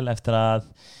fárlega vel eftir að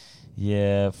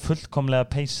ég fullkomlega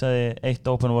peysaði eitt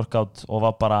open workout og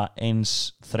var bara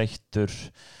eins þreyttur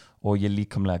og ég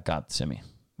líkamlega gat sem ég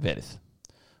verið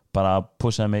bara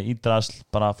pussaði mig í drasl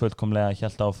bara fullkomlega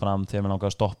hélt áfram þegar mér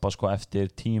langaði að stoppa sko eftir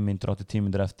 10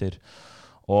 mínútur eftir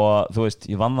og þú veist,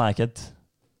 ég vann það ekkert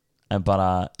en bara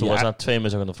Þú var samt 2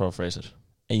 sekundar frá Fraser.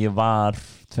 ég var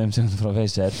 2 sekundar frá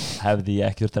Fraser hefði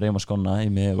ég ekki þurft að reyma skona í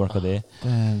mig workouti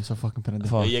Damn, svo fucking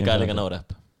pennandi. Og ég gæði líka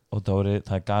no-rep. og Dóri,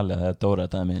 það er galið það er Dóri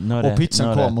að dæmi Og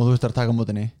pizzan kom og þú þurftir að taka á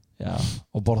mótinni. já,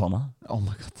 og borða hana Oh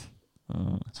my god.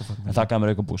 Svo fucking en það gaf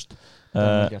mér auka búst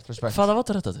Respect. Hvaða var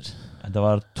þetta þurr? þetta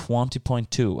var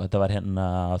 20.2 þetta var hérna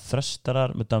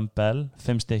þröstarar með dumbbell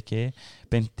 5 stykki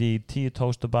beint í 10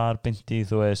 toasterbar beint í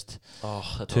þú veist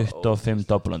 25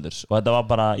 double unders og þetta var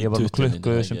bara, ég var með 20 mínútur,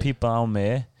 klukku sem ekki? pípaði á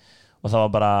mig og það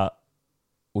var bara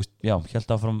úst, já,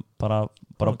 held áfram bara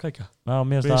Kækja. já,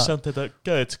 mér finnst það samt þetta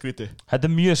gæðið skríti. þetta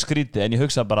er mjög skrítið en ég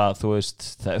hugsa bara þú veist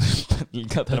það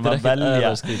líka þegar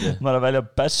maður skrítið. maður að velja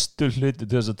bestu hluti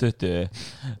 2020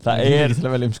 það Ég er til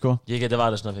að velja sko. Ég geti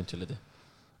valið svona 50 liti.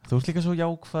 Þú ert líka svo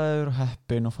jákvæður og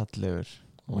heppin og fallegur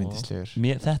og yndislegur.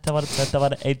 þetta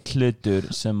var einn hlutur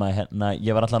sem að hérna,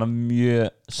 ég var alltaf mjög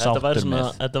sáttur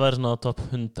með Þetta væri svona top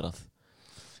 100.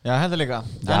 Já, heldur líka.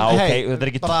 já, En, ok, hey, þetta er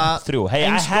ekki bara top 3 hey, I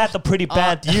eins had a pretty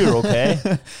bad year, ok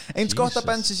eins gott Jesus. að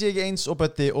Bensi sé ekki eins og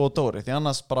Böddi og Dóri því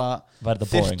annars bara Var þetta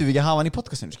boring? þyrftum við ekki að hafa hann í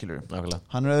podcastinu, skilur Nákvæmlega.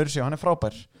 hann er öðru sig og hann er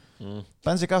frábær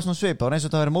Bensi gaf svona svip, það var eins og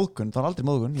þetta að vera móðgun það var aldrei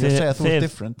móðgun, ég er að segja að þú ert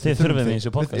different þið þurfum í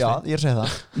þessu podcasti Já, ég er að segja það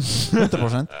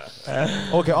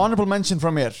 100% Ok, honorable mention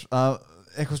frá mér að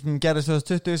eitthvað sem gerðist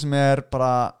 2020 sem er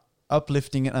bara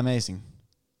uplifting and amazing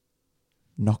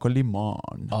Nokko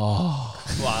limón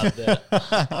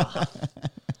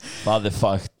það er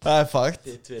fakt Það er fakt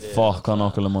fuck hvað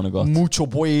nokkuð lemon er gott Mucho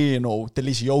bueno,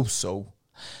 delicioso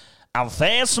á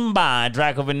þessum bæ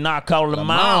drakkum við nokkuð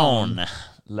lemon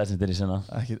legendary sinna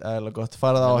Ekki eðla gott,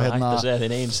 farið á Hætti hérna að segja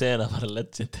þín einn sena bara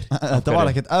legendary. Þetta var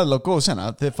ekkert eðla góð sena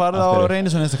Þið farið á Af hverju?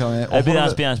 Reynisson Instagrami og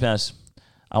Bíðans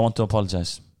I want to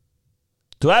apologize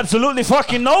to absolutely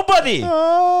fucking nobody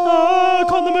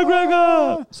Conor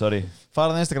McGregor sorry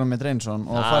farið á Instagram með Reynisson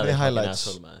og farið í highlights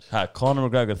Conor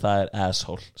McGregor það er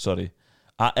asshole sorry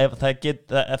ef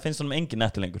það finnst honum engin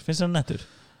nettur lengur finnst hann nettur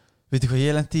Veitu hvað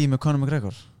ég lendi í með Conor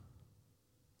McGregor?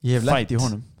 Ég hef Fight. lendi í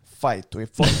honum Fight og ég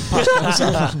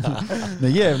Nei,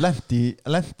 ég hef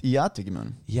lent í atviki með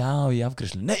honum já í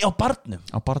afgriðslu nei á barnum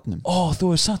á barnum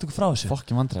þú hefur sagt okkur frá þessu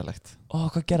Fokkin vandræðilegt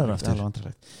hvað gerir það aftur Alveg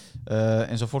vandræðilegt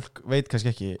Eins og fólk veit kannski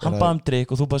ekki hann baði um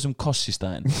drikk og þú baðist um koss í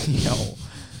staðinn Já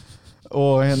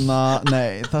Og hérna,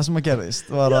 nei, það sem að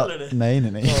gerðist var að Nei Þú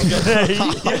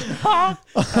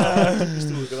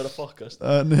ekki að vera fokast.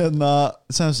 En hérna,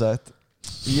 sem sagt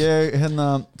Ég, hérna,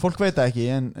 fólk veit það ekki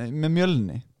En með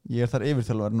Mjölni Ég er þar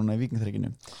yfirþjálfari núna í Víkingþreikinu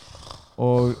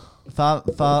Og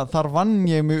þar vann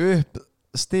ég mig upp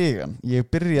stigan Ég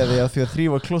byrjaði að því að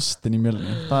þrífa klostin í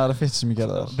Mjölni Það er að fyrst sem ég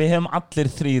gerði þar við hefum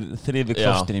allir þrýfi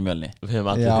klostin í Mjölni Við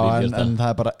hefum allir Já, þrír en það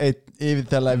er bara einn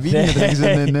yfirþjálfari í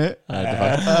Víkingþreikinu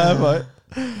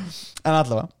En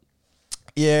allavega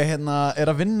Ég hérna, er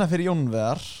að vinna fyrir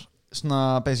Jónveðar Svona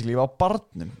basically, ég var á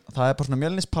barnum Það er bara svona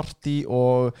Mjölnispartí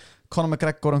Og Conor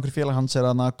McGregor, einhver félag hans er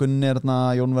þarna Gunni er þarna,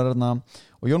 Jónveðar er þarna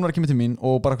Og Jónveðar kemur til mín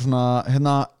og bara eitthvað svona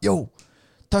Hérna, jó,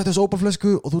 takk þessu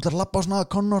óparflösku Og þú ætlar að labba á svona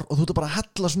Conor Og þú ætlar bara að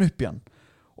hella svona upp í hann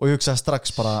Og ég hugsaði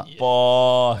strax bara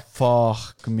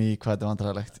Fuck me, hvað þetta er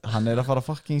vandræðilegt Hann er að fara að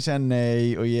fucking segja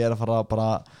nei Og ég er að fara að bara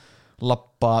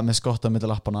labba með skotta með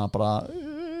lappana bara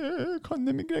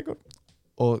Conor McGregor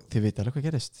Og þið veit alveg hvað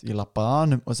gerist Ég labbaði að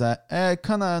hann og sagði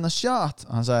kann I have a shot?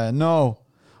 Og hann sagði no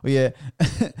Og ég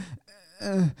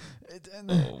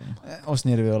og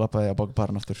snýri við og labbaði að bóka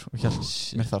paran aftur og hjálp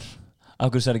mér þar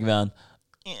Akkur sér ekki við hann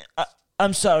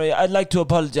I'm sorry, I'd like to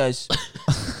apologize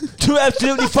to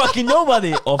absolutely fucking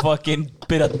nobody og fucking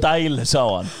byrja að dæla sá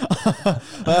hann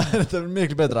Þetta er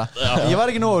miklu betra Ég var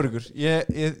ekki nóg öryggur Ég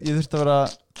þurfti að vera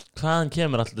Hvaðan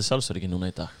kemur alltaf sjálfsverki núna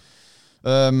í dag?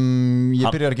 Ég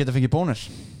byrjar að geta fengið bónir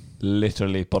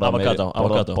literally Avocado.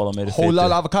 borða meiri Whole lot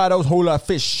fitu of avocados, whole lot of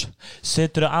fish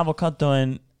setur þú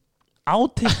avokadóin á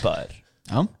tippaður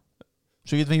Já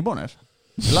Svo ég geta fengið bónir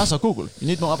Ég las á Google You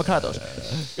need more avocados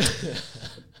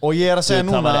Og ég er að segja það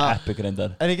núna var epic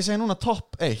reyndar Er ég ekki að segja núna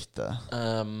top 1 eða?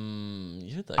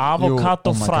 Ég veit það ekki avokado Jú,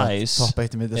 oh my God, fries Top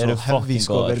 1 mitt er eru svo heavy fucking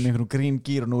sko Við góðar. erum í einhverjum green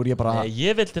gear og nú er ég bara Nei,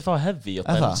 ég vildi fá heavy og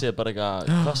Er það? Bensi er bara eitthvað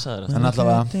Hvað sagði þetta? En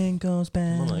allavega Everything goes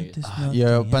back Manna to ekki. smoke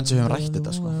Ég og Bensi höfum rætt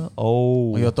þetta sko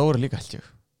Og ég og Dóri líka held ég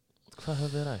Hvað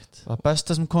höfum við rætt? Það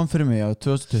besta sem kom fyrir mig á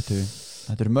 2020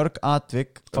 Þetta eru mörg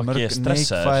atvik Fuck, Mörg ég er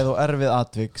stressaður. neikvæð og erfið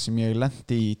atvik Sem ég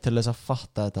lendi í til þess að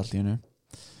fatta þetta allt í hennu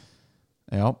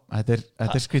Já, þetta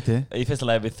er skrítið í fyrsta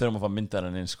lagi við þurfum að fá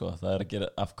myndarinn inn sko það er að gera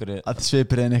af hverju Að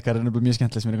svipirinn ykkar er nefnilega mjög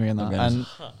skemmtileg sem er einhvern Ok. veginn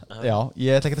En já,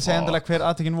 ég ætla ekki að segja endilega hver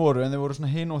atvikin voru En þeir voru svona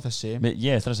hinn og þessi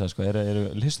ég er stressað sko eru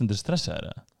hlustundur stressaðir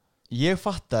eða? Ég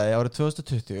fattaði árið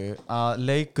 2020 að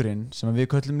leikurinn sem við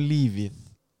köllum lífið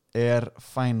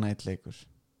finite leikur.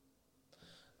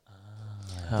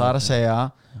 Það að segja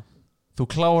þú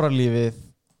klárar lífið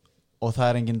og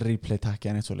það engin replay takki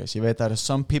en eitt svo leys. Ég veit að það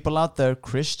some people out there,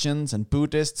 Christians and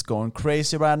Buddhists going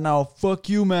crazy right now, fuck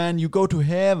you man, you go to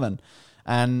heaven.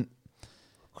 En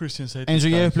eins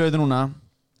og ég upplöði þetta núna,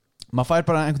 maður fær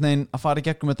bara einhvern veginn að fara í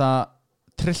gegnum þetta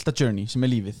trillta journey sem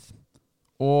lífið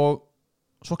og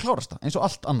svo klárast það, eins og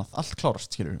allt annað, allt klárast,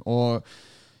 skilur. Og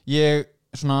ég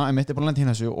svona, einmitt, búin að lenda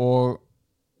hérna þessu og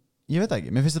ég veit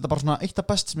ekki, mér finnst þetta bara svona eitt af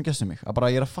best sem ég gæst um mig, að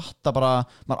bara ég að fatta bara,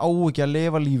 maður á ekki að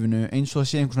lifa lífinu eins og það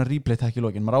sé einhvern svona replay tag í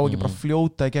lokin, maður á ekki bara að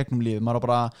fljóta í gegnum lífið, maður á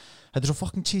bara, þetta svo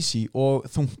fucking cheesy og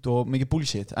þungt og mikið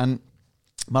bullshit, en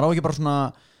maður á ekki bara svona,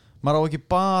 maður á ekki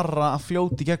bara að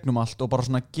fljóta í gegnum allt og bara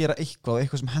svona gera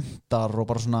eitthvað sem hendar og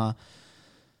bara svona,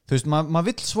 þú veist, maður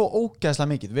vill svo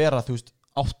ógeðslega mikið vera, þú veist,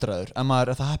 áttræður, en maður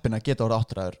er það heppinn að geta orðið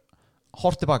áttræður,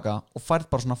 hort tilbaka og færð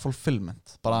bara svona fulfillment,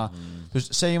 bara, þú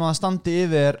veist, segjum að það standi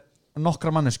yfir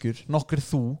nokkra manneskjur, nokkur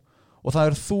þú og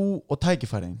það þú og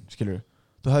tækifærin, skilur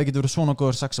þú hefði getið verið svona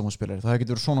góður saxofónspilari, þú hefði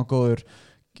getið verið svona góður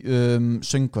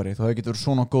söngvari, þú hefði getið verið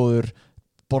svona góður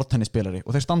borðtennisspilari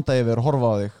og þeir standa yfir og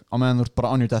horfa á þig á meðan þú ert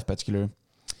bara on your deathbed, skilur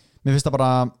mér finnst það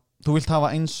bara, þú vilt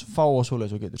hafa eins fá og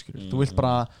svoleiðis og getur, skilur þú vilt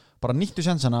bara nýttu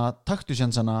sjensana, taktu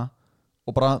sjensana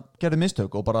og bara gerði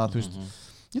mistök og bara, þú veist,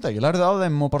 ég veit ekki, lærðu af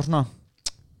þeim og bara svona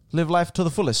live life to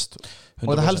the fullest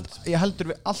 100%. Og ég heldur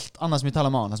við allt annað sem ég tala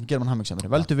á það sem gerir mann hamingjsamari,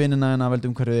 veldu vinnina þína, veldu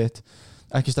umhverfið þitt,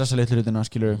 ekki stressa litlu hlutina,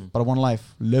 skilur bara one life,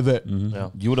 live it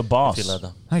You're the boss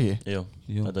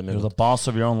You're the boss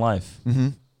of your own life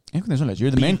einhvern veginn svona,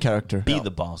 you're the main character Be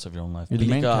the boss of your own life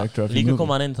Líka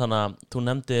koma hann inn þannig að þú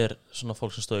nefndir svona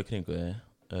fólk sem stóð í kringu þig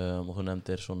og þú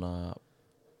nefndir svona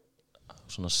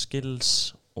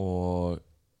skills og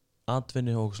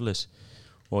atvinni og svoleiðis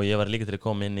og ég var líka til að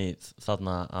koma inn í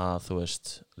þarna að þú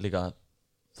veist líka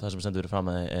það sem stendur fyrir fram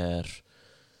að þig er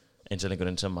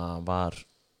einselingurinn sem að var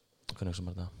hvernig sem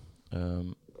var þetta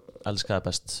elskaði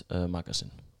best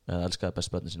magasinn eða elskaði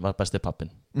best börnin sín, var besti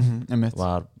pappin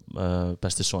var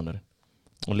besti sonurinn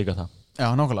og líka það Já,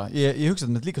 nákvæmlega, ég hugsa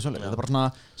þetta með líka svolítið þetta er bara svona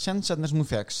sensarnir sem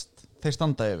hún fegst þeir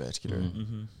standa yfir, skilur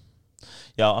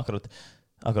Já, akkurat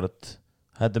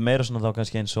þetta er meira svona þá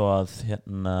kannski eins og að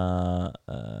hérna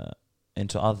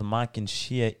eins og að makinn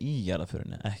sé í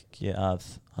jarðarförinni, ekki að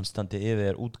hann standi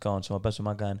yfir útgáfan sem var bestu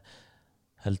makaðin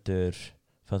heldur,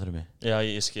 fattur mig? Já,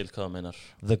 ég skil hvað það meinar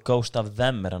The ghost of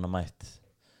them hann að mætt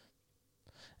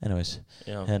anyways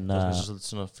Já, það er svolítið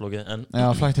svona flókið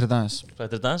Já, flæktir þetta aðeins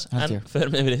en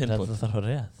förum yfir í þinn punkt Það þarf að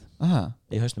rétt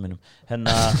í hausnum mínum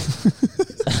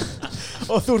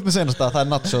Og þú ert með senast það er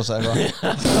nachos eitthvað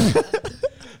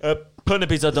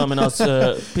Pönnupizza Domino's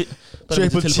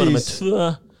Pönnupizza tilbúinu með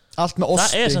 2 Allt með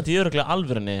osti Það er samt í örugglega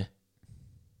alvörunni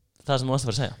það sem þú varst að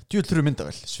fara að segja Djúl þurru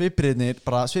myndavel, svipirnir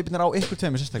á ykkur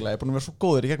tveimur sérstaklega, ég er búin að vera svo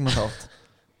góður í gegnum þátt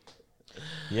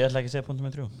Ég ætla ekki að segja punktum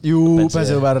með 3 Jú, Bensi,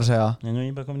 þú verður að segja Ég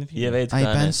er bara komin í 4 Ég veit Æ,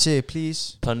 Bensi, please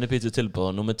Pönnupizza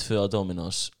tilbúið nummer 2 á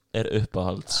Domino's er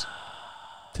uppáhalds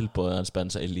tilbúið hans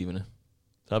Bensa í lífinu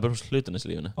Það er bara hlutunins í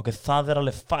lífinu Ok, það er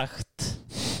alveg fakt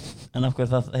En af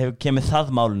hverju það hefur kemur það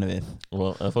málinu við Og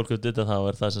ef fólk hefur dyttað þá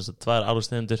er það sem sagt 2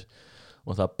 álustegundur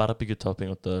og það er barbecue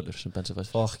topping og döðlur sem Bensi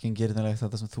fæst Fucking gerðinlegt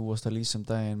þetta sem þú varst að lýsa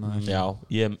daginn Já,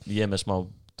 ég er með smá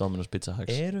Domino's pizza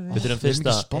hacks Erum við erum fyrsta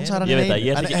Ég veit það,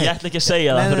 ég ætla ekki að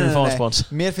segja það fyrir að fá spons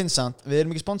Mér finnst samt, við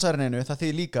erum ekki sponsorinn einu það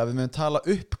þýðir líka að við mögum tala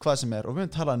upp hvað sem er og við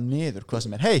mögum tala niður hvað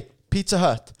sem er Hey, Pizza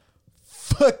Hut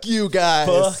Fuck you guys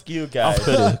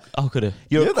Á hverju?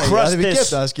 Your crust is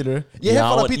Ég hef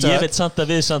bara Pizza Hut Ég veit samt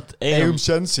að við samt eigum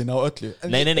sjönsinn á öllu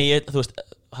Nei, þú veist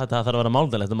það þarf að vera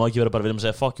máldanlegt, það má ekki vera bara við erum að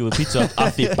segja fuck you with Pizza Hut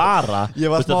af því bara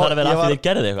það þarf að vera af því þið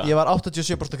gerðið eitthvað Ég var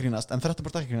 87% að grínast en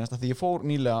 30% ekki grínast af því ég fór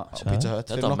nýlega á Pizza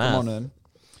Hut fyrir nokkuð mánuðum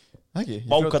Ekki?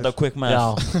 Bókata quick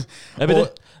math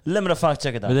Let me fact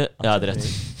check þetta Já, það er rétt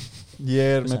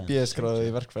Ég er með BS-gráðu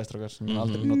í verkfræðistrákar sem ég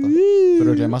aldrei nota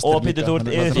Og Pítur, þú ert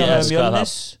yfir því að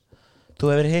Mjölnis Þú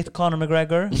hefur hitt Conor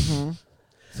McGregor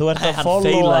Þú ert að hann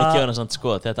feila ekki á hann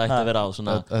sko, þetta ætti að vera á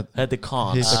svona þetta er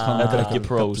cons, þetta er ekki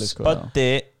pros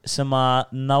Böddi sem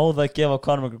að náða að gefa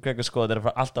Conor McGregor sko, þetta er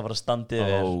alltaf að fara að standa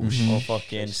yfir og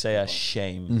fucking segja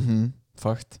shame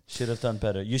Fucked Should have done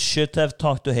better You should have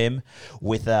talked to him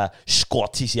with a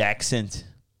Scottish accent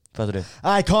Fattur þú?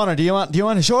 Æ, Conor, do you want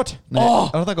a short?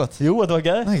 Nei, er það gott? Jú, þetta var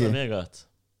ekki Það er mjög gott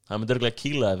Það myndi örgulega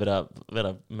kýla að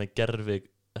vera með gerfi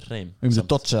hreim Við myndum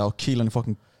dodja á kýlan í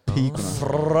fucking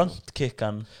píkuna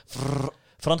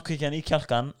Frontkikkan í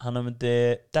kjálkan hann myndi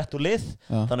dett úr lið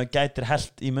þannig að gætir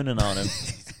held í munnina á honum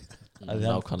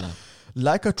Nákvæmlega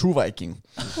Like a true viking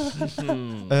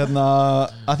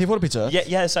Að því fóru pizza Ég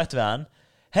hefði sagt við hann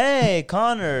Hey,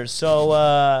 Connor, so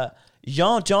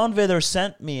John Wither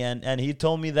sent me and he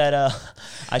told me that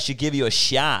I should give you a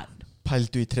shot.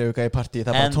 Pældu í trefugæði partí,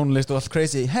 það bara tónlist og allt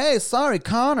crazy. Hey, sorry,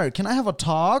 Connor, can I have a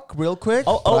talk real quick?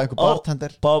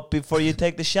 But before you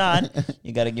take the shot,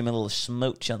 you gotta give me a little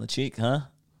smooch on the cheek, huh?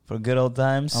 For good old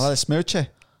times. Það var smoochi.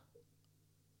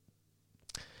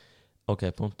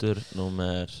 Ok, punktur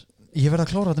númer Ég verði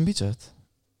að klóra þetta Pizza Hut.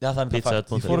 Já, það Pizza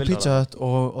Hut. Ég fór á Pizza Hut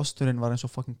og osturinn var eins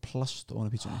og fucking plast ofan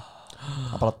í pizzunni.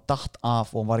 Það bara datt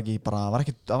af og var ekki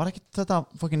þetta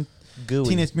fucking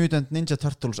Teenage Mutant Ninja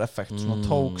Turtles effekt, svona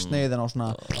tók sneiðina og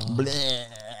svona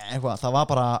eitthvað, það var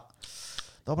bara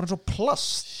eins og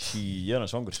plast. Ég er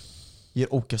svangur. Ég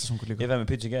er ógeðslega svangur líka. Ég veið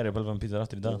með pizza í gær, ég bara með pizza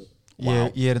aftur í dag.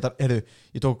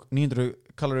 Ég tók 900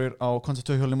 kaloríur á Concept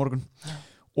 2 hjólinn í morgun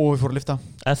og við fórum að lifta.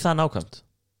 Er það nákvæmt?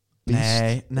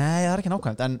 Nei, það er ekki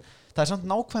nákvæmt, en það er samt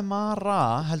nákvæmara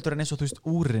heldur en eins og þú veist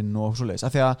úrinn og svoleiðis,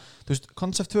 af því að þú veist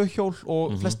Concept 2 hjól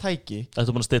og flest tæki.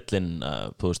 Ertu búin að stilla inn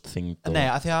þú veist þyngd og... Nei,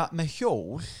 af því að með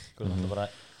hjól þú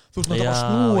veist Já, náttúrulega að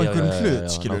snúa einhverjum hlut,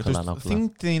 já, skilur, þú veist,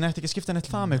 þyngdin þín ætti ekki að skipta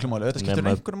neitt það miklu máli, þetta skiptir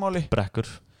einhverjum máli.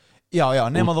 Brekkur. Já,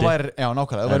 nema þú væri, já,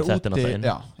 nákvæmlega, þú væri En þetta er úti, náttúrulega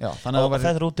já, þannig að þú væri...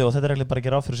 Þetta er úti og þetta er eiginlega bara að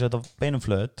gera ráð fyrir að setja beinum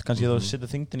flöt. Kannski þú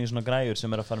setur þyngdin í svona græjur sem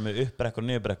er að fara með uppbrekkur og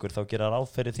niðurbrekkur, þá gera ráð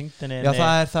fyrir þyngdinni. Já,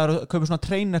 það er kaupir svona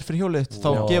trainer fyrir hjólið,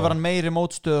 þá gefur hann meiri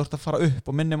mótstöður að fara upp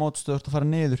og minni mótstöður að fara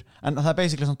niður. En það er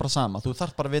basically samt bara sama, þú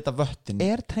þarf bara að vita vöttin.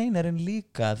 Er trainerinn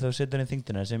líka þegar þú setur inn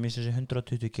þyngdina sem í þessi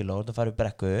 120 kg og það fara upp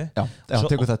brekku? Já,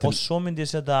 tekur það til. Og svo myndi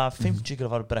ég setja 50 kg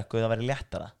fara upp brekku, það væri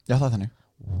léttara. Já, það er þannig.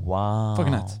 Wow.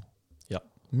 Fucking nett.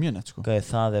 Mjög nett sko. Gæði,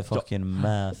 það er fucking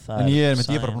með. En ég er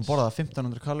bara búin að borða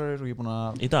 1500 kalorir og ég er búin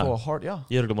að Í dag? hard, já.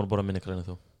 Ég er ekki búin að borða minni klæðin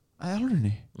þú.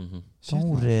 Alveg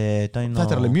Stóri, dæna.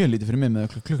 Þetta er alveg mjög lítið fyrir mig með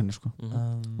klukkunni sko.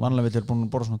 Vanlega vil ég er búin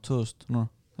að borða svona 2000 núna.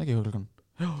 Það er ekki klukkan.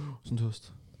 Já, svona 2000.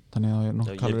 Þannig að ég er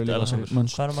nokkuð kalorir líka fyrir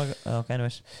mönns. Hvað maður, ok,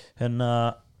 anyways. Hérna,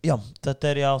 já,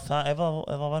 þetta er já, það, ef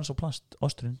það var eins og plast,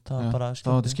 osturinn, það var bara skilið.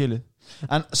 Það var þetta skilið.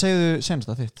 En segðu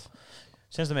senast að þitt.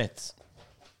 Senast að mitt.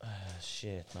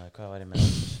 Shit, maður, hvað var ég með?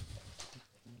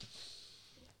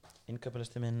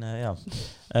 Innkauparlisti minn, já.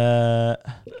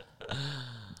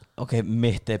 Ok,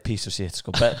 mitt er piece of shit,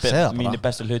 sko. Mínu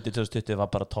bestu hluti 2020 var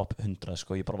bara top 100,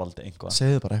 sko. Ég bara valdi einhvað.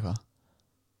 Segðu bara eitthvað.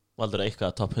 Valdur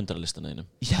eitthvað top 100 listana einum?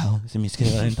 Já, sem ég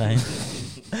skrifaði einn daginn.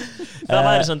 Það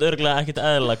væri samt örgulega ekkit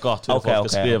eðlilega gott fyrir fólk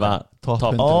að skrifa top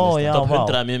 100 lista. Top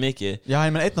 100 er mjög mikið. Já,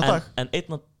 ég menn einn á dag. En einn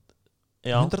á...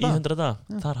 Já, í 100 dag.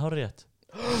 Það er hárið rétt.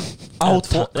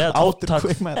 Áttak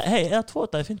Hei, eða 2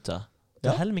 dagar í 5. Það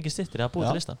er helmingi stittir, ég hafa búið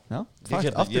til listan. Já,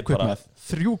 aftur quick math.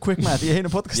 3 quick math í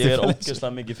einu podcasti. Ég er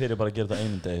ógeðslega mikið fyrir bara að gera það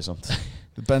einum degi samt.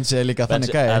 Bensi er líka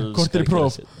þannig gæði. Kortir í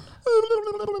próf.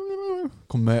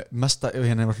 Kom með mesta,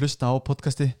 hérna ég var að hlusta á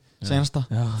podcasti senasta.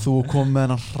 Þú kom með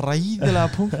hennar hræðilega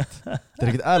punkt. Það er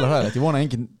ekkert eðlilega hræðilegt, ég vona að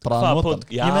enginn bara að nota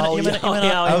hann.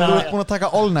 Ef þú ert búin að taka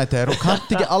all-nighter og kannt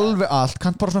ekki alveg allt,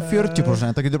 kannt bara svona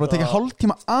 40%, þá getur bara að taka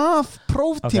hálftíma af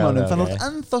próftímanum, þannig að þú ert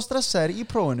ennþá stressaður í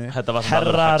prófinu.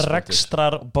 Herra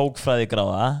rekstrar bókfræði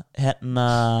gráða, hérna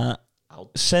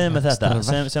segðu mig þetta,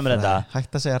 segðu mig þetta.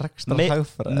 Hægt að segja rekstrar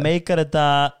hagfræði.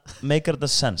 Meikar þetta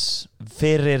sense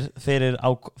fyrir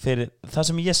það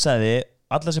sem ég sagði,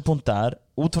 alla þessi punktar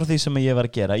út frá því sem ég var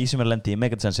að gera í sem ég lendi í,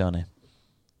 meikar þetta sense hjá henni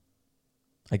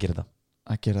að gera þetta?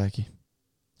 Að gera það ekki.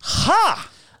 Ha?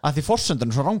 Að því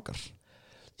forsendurinn svo rangar.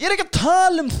 Ég er ekki að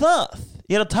tala um það.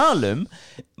 Ég er að tala um,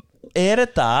 er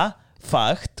þetta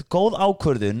fakt, góð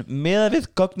ákvörðun með við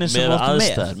gögnin sem þú ert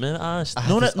með? Með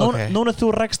aðstæður. Núna er þú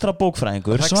rekstra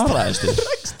bókfræðingur, svaraðistu.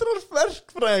 Rekstrar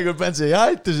verkfræðingur, Bensi, ég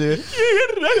hættu sig. Ég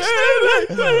er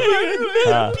rekstra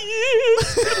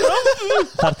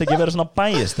Þarf ekki að vera svona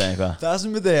bæjist eða eitthvað? Það sem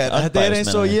þetta er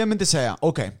eins og ég myndi segja.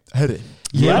 Ok, hörru.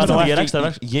 Ég er ekstra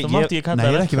verkfræðingur. Nei,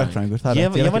 ég er ekki verkfræðingur. Ég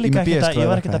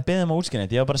var ekki að beða um að útskynna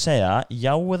þetta. Ég var bara að segja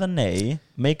já eða nei,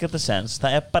 make it a sense.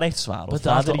 Það er bara eitt svar og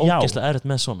það er já. Ógeðslega erfitt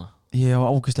með svona. Ég var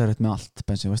ógeðslega erfitt með allt,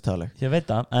 Bensi, veist það alveg. Ég veit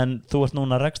það, en þú ert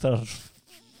núna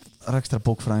rekstra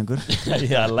bókfræðingur.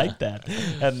 Yeah, I like that.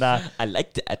 I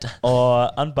like that.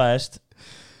 Og unbiased.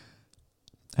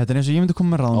 Þetta er eins og ég myndi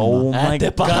koma með ráðum. Oh my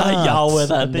god. Já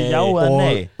eða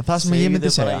nei. Og það sem ég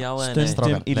myndi segja,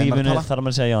 stundum í lífinu þarf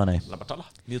maður að segja já eða nei.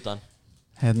 Mjútan.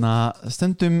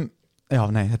 Stundum, já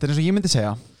nei, þetta er eins og ég myndi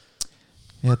segja,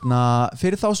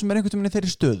 fyrir þá sem er einhvern veginn í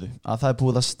þeirri stöðu að það er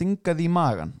búið að stinga því í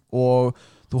magan og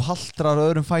þú haltrar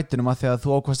öðrum fætinum að því að þú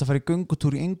ákvæmst að fara í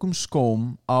göngutúr í engum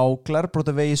skóm á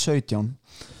Glerbrótavegi 17,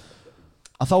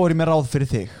 að þá er ég með ráð fyrir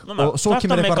þig. Og svo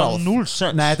kemur eitthvað ráð.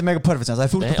 Þetta Nei, þetta er mega perfect sense.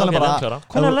 Þú ert að tala bara.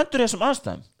 Hvernig lendur ég þessum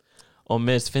aðstæðum? og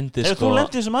mér finnst Hefur þú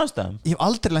lent í þessum aðstæðum? Ég hef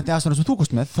aldrei lent í aðstæðum sem þú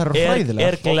kost með. Það eru hræðilega.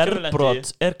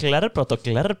 Er glerbrot og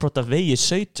glerbrot að vegi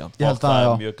 17? Ég held að,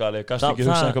 já. Mjög galið, gafst ekki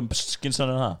hugsa eitthvað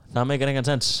skynsanir en það. Það meikar engan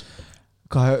sens.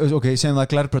 Ok, segjum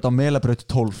það glerbraut á Melabraut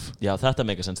 12. Já, þetta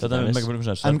meikar sens. Þetta meikar mjög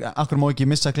sens. En akkur má ekki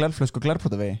missa glerflösku og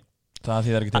glerbrautavegi? Það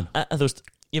þýðir ekki til. En þú veist,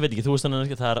 ég veit ekki, þú veist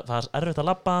þannig að það er erfitt að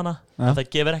labba hana, en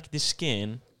það gefur ekkert í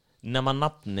skinn nema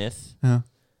nafnið. Já.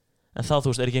 En þá, þú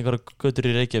veist, ekki einhverja götur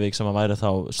í Reykjavík sem að væri þá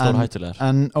stór hættulegar.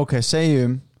 En ok,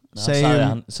 segjum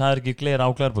Hann sagði ekki glera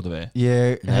á glerbrottavegi.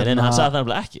 Nei, hann sagði það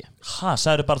nefnilega ekki.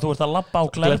 Sagði bara þú ert að labba á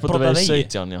glerbrottavegi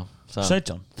 17, já.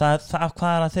 17? Hvað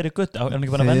er að þeirri götu? Er hann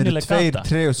ekki bara vennileg gata? Þeir eru 2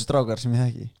 tregustu strákar sem ég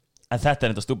þekki. En þetta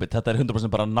er enda stúpid. Þetta er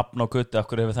 100% bara nafn á götu.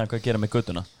 Akkur hefur það hvað að gera með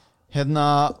götuna?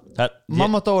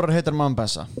 Mamma Dórar heitir Mamma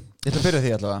Bensa. Ég ætla að byrja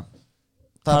því allavega.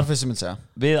 Það er fyrst sem ég vil segja.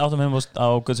 Við áttum heim á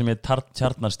götu sem ég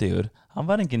Tjarnarstígur. Hann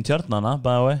var engin Tjarnana,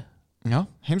 by the way. Já,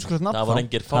 heimskulegt nafn. Það var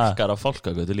engir fólkar á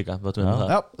fólkagötu líka.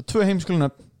 Já, 2 heimskuleg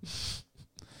nöfn.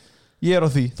 Ég er á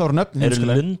því, þá eru nöfn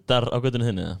heimskuleg. Eru lundar á götunni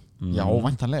þinni? Já,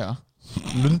 væntanlega.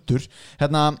 Lundur.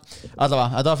 Allavega,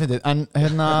 þetta var fyndið. En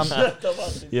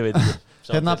ég veit ekki.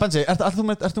 Bensi, ertu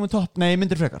með topp? Nei,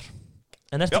 myndir frekar.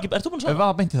 En ertu búin að svara?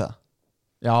 Var beint í það?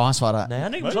 Já, hann svaraði. Nei,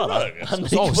 hann er ekki búin að svara. Hann er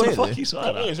ekki búin að fokki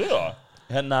svara.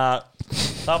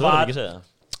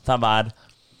 Það var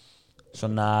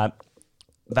svona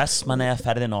Vestmannaeyja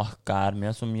ferðin okkar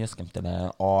mjög skemmtilega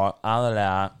og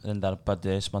aðalega reyndar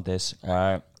buddies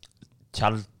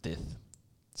tjaldið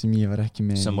sem ég var ekki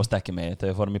með sem varst ekki með þegar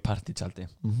við fórum í partytjaldi.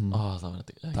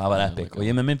 Það var epic og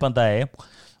ég með myndbandagi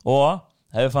og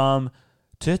hefur fáum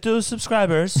 20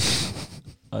 subscribers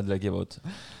það er að gefa út.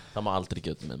 Það má aldrei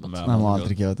gefa út myndband. Það má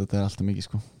aldrei gefa út, þetta er alltaf mikið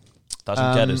sko. Það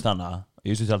sem gerist þannig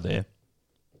í þessu tjaldi.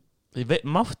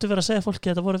 Máttu vera að segja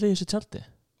fólki að þetta voru við í þessu tjaldi?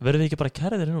 Verðum við ekki bara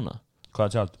kærðir hérna?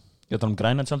 Hvaða tjald? Ég tala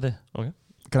græna tjaldi.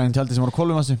 Græna tjaldi sem var á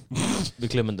Kolumvassi. Við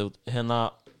glemum þetta út.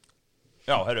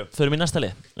 Já, herru. Förum í næsta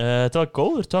lið. Þetta var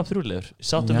góður top 3-liður.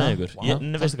 Sáttum með ykkur.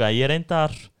 Veistu hvað, ég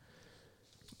reyndar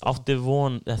átti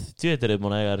von, þið er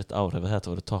búin að eiga eitt ár ef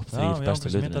þetta voru top 3 bestu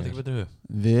liðinu.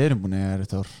 Við erum búin að eiga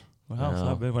eitt ár.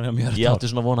 Ég átti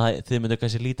svona von að þið myndu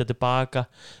kannski líta tilbaka.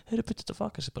 Heyrðu, byrja þetta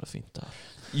faka sér bara fínt ár.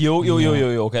 Jú,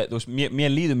 ok, þú veist, mér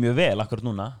líður mjög vel akkurat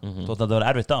núna, þótt að þetta var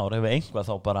erfitt ár, ef einhvað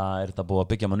þá bara er þetta búið að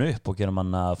byggja mann upp og gera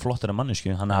mann flottari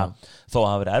mannesku, hann að þó að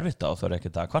það hafi verið erfitt ár, þá er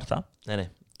ekkert að kvarta.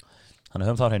 Nei. Hann er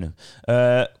höfum þá hreinu.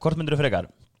 Hvort myndir þú frekar?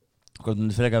 Hvort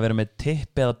myndir þú frekar að vera með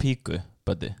tippi eða píku,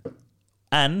 buddy?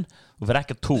 En, þú fer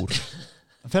ekki að túr.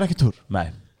 Fer ekki túr? Nei.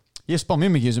 Ég spá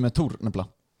mjög mikið sem er túr,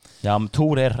 nefnilega. Já,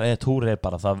 túr er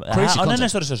bara það. Crazy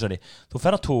concept. Sorry. Þú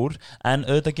fer á túr, en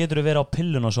auðvitað getur þú verið á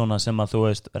pillun og svona sem að þú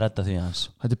veist redda því hans.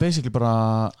 Þetta er basically bara,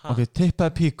 ok,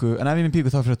 tippaði píku, en ef ég með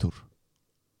píku þá fyrir túr.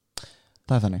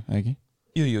 Það er þannig, ekki?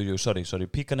 Jú, sorry.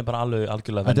 Píkan er bara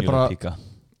algjörlega venjuleg píka.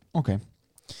 Ok.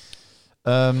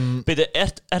 Bíddu,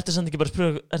 ertu samt ekki bara að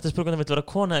spyrja hvernig það vill vera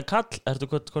kona eða kall? Ertu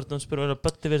hvort þú spyrja að vera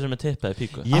buddi verið með tippaði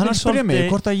píku? Hann er að spyrja mig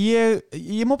hvort að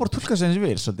ég má bara tólka sig eins og ég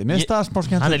vil svolítið. Mér finnst það smá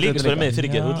skemmt. Hann er líka að spyrja mig, fyrir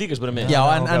ekki, þú ert líka að spyrja mig. Já,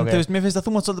 en þú veist, mér finnst að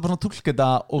þú mátt svolítið bara svona tólka þetta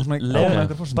og svona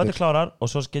Buddi klárar og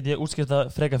svo get ég útskýrt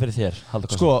það freka fyrir þér.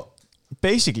 Sko,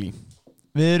 basically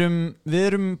við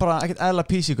erum bara ekkert eðla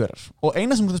písíkurar og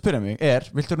eina sem þú ert að spyrja mig er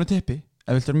viltu vera með tippi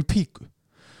eða viltu vera með píku?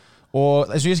 Og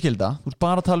eins og ég skilda, þú ert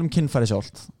bara að tala um kynfæri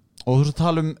sjálft og þú ert að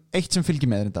tala um eitt sem fylgir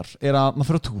með reyndar er að maður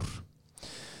fyrir á túr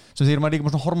sem því að maður líka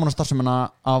með svona hormónastarfsemina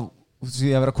af því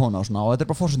að vera kona og svona og þetta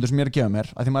er bara forsendur sem ég er að gefa mér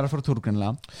að því maður er að fyrir á túr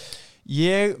greinilega.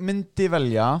 Ég myndi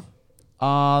velja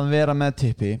að vera með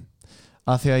tippi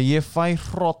að því að ég fæ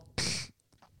hroll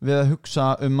við að hugsa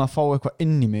að fá eitthvað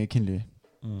inn í mig í kynlífi.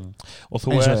 Og þú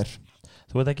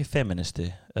ert ekki feministi,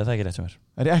 eða það ekki rétt sem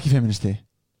er ég ekki feministi?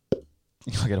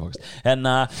 En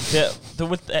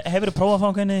þú hefur prófað að fá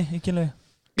eitthvað inn í kynlífi?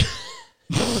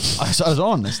 Það er svo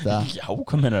honest Já,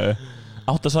 hvað meina þau?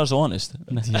 Átt að það er svo honest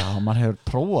Já, maður hefur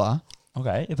prófað. Ok,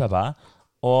 ég peppa.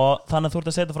 Og þannig að þú ert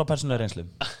að segja þetta frá persónulega reynslu?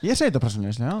 Ég segi þetta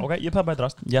persónulega reynslu, já. Ok, ég peppa eitt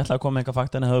rast. Ég ætla að koma með einhver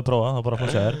fakt en ég hefur prófað, þá bara að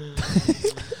fólk segir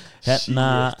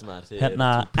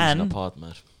en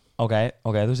Ok,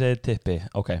 þú segir tippi.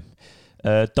 Ok,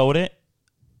 Dóri.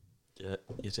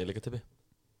 Ég segi líka tippi.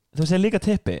 Þú segir líka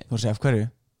tippi? Þú segir af hverju?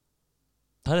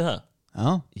 Það er það. Já.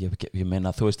 Ég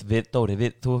meina, þú veist, Dóri,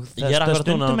 það er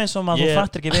stundum eins og að þú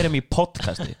fattir ekki verið í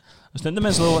podcasti. Stundum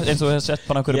eins og þú hefði sett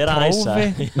bara einhverju prófi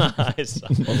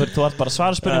og þú ert bara að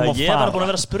svara spurningum og fara. Ég er bara búin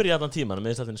að vera að spyrja allan tíman með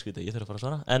þess að skvíta, ég þarf að fara að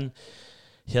svara. En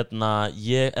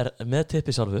ég er með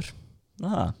tippi sjálfur.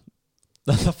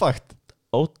 Það er fakt.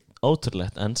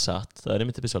 Ótrúlegt en satt, það er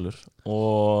með tippi sjálfur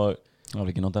og það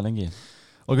var ekki notað lengi.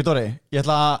 Ok, Dóri, ég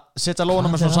ætla að setja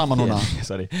lóðana með svona saman núna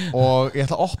og ég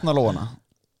ætla að opna lóðana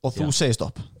og þú segir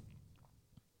stopp.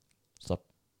 Stopp.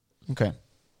 Ok.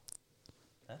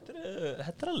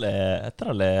 Þetta er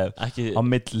alveg ekki á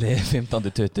milli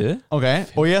 15-20. Ok,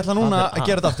 og ég ætla núna að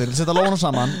gera þetta aftur. Ég setja lóna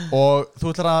saman og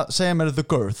þú ætlar að segja mér the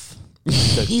girth.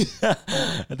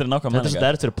 Þetta er nákvæm Þetta er svo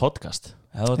erfitt fyrir podcast.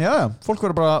 Já, fólk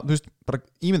verður bara, þú veist, bara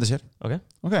ímynda sér. Ok.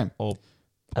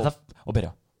 Og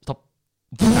byrja. Stopp.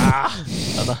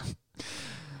 Þetta.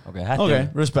 Ok,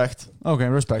 respect.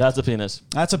 That's a penis.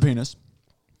 That's a penis.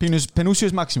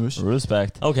 Penusius maximus.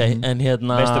 Respect. Ok, en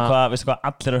hérna Veistu hvað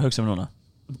allir er að hugsa um núna?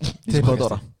 Tippi og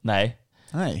Dóra. Nei.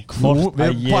 Hvort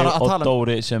að ég og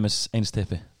Dóri sem eins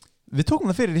tippi. Við tókum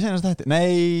það fyrir í senast þætti.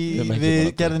 Nei,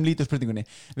 við gerðum lítið spurningunni.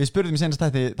 Við spurðum í senast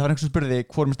þætti, það var einhvers sem spurði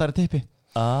hvorum stærri tippi.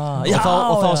 Og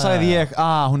þá sagði ég,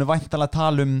 hún er væntanlega að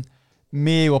tala um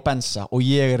mig og Bensa og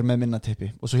ég er með minna tippi.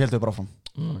 Og svo heldum við bara áfram.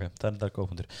 Ok, það er góð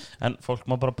punktur. En fólk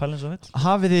má bara pæla eins og vill.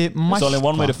 Hafið þið mælt There's only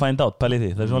one way to find out, pæli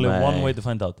því. There's only one way to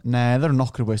find out. Nei, það eru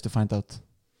nokkru ways to find out.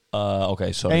 Ok,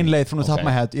 sorry. Ein leið frá the top of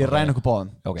my head, ég ræna okkur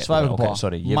báðum. Svæf okkur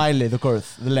báðum. Mæli, the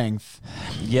girth, the length.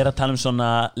 Ég er að tala um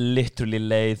svona literally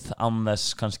leið án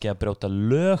þess kannski að brjóta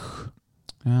lög.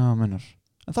 Já, mennar.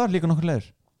 En það er líka nokkur leiður.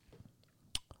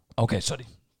 Ok, sorry.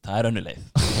 Það er önnur leið.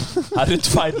 Það eru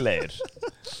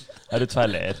tvær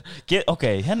leiðir. Ok,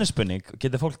 henni spurning.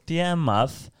 Getur fólk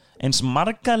DMað eins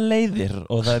marga leiðir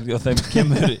og þeim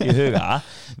kemur í huga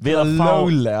við að fá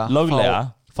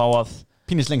löglega fá að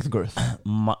penis length and girth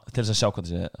til þess að sjá hvað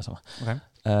það sé sama. Okay.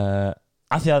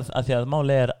 Af því að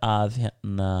máli er að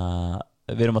hérna,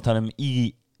 við erum að tala um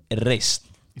í reist.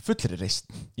 Í fullri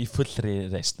reist.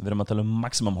 Við erum að tala um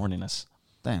maximum horniness.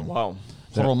 Damn. Wow.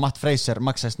 Horfum Matt Fraser,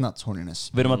 Maxized Nuts horniness.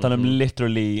 Við erum að tala um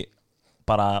literally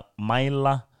bara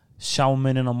mæla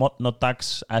sjámunin á morgun og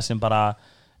dags sem bara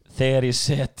þegar ég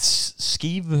set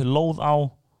skífu lóð á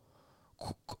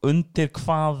undir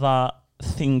hvaða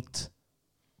þyngd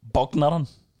bognar hann.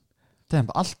 Það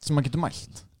er allt sem maður getur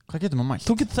mælt. Hvað getur maður mælt?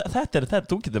 Þú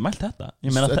getur mælt þetta.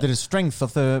 Þetta er strength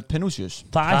of the Penusius.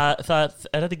 Er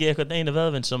þetta ekki eitthvað einu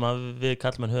vöðvinn sem við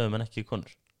kallmenn höfum en ekki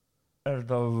konur? Er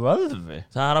þetta vöðvi?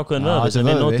 Það er ákveðin vöðvi sem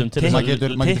við notum til maður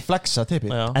getur flexa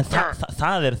tippið. En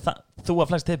það er þú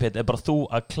að flexa tippið er bara þú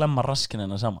að klemma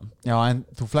raskinina saman. Já, en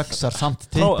þú flexar samt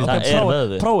tippið. Það er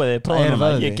vöðvi. Prófið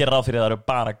núna. Ég ger ráð fyrir það eru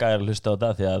bara gæjar að hlusta á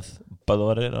þetta því að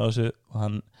Böðvar er á þessu og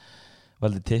hann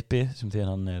valdi tippi sem því að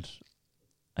hann er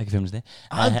ekki feministi.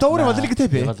 Dóri valdi líka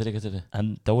tippi? Ég valdi líka tippi. En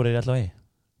Dóri er allavega í.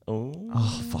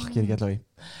 Fuck, ég er ekki allavega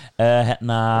í.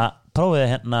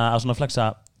 Prófið að svona flexa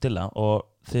til það og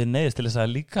þið neyðist til þess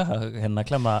að líka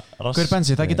klemma rass. Hver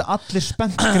Bensi, það geta allir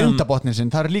spennt grindabotnin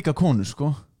sinn, það eru líka konur sko.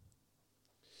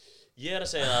 Ég er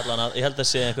að segja allan að ég held að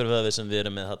segja einhver vöðvi sem við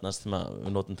erum með þarna sem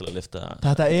við notum til að lyfta.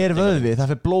 Þetta er vöðvi, það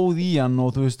fyrir blóð í hann og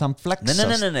þú veist, hann flexast.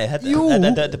 Nei,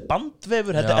 þetta er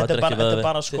bandvefur, þetta er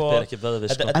bara sko.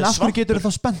 En af hverju getur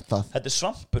það spennt það? Þetta er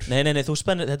svampur. Nei, þú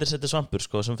spennir, þetta er svampur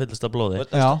sko sem fyllist af blóði.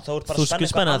 Þú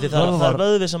spenna því það er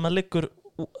vöðvi sem að liggur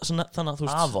þannig að þú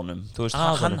veist að honum, þú veist,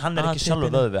 hann er ekki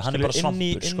sjálfur vöðvi, hann er bara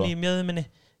svampur sko. Inn í mjöðminni,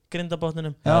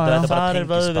 grindabotninum. Það er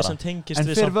vöðvi sem tengist við svampin.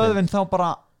 En fyrir vöðvin þá bara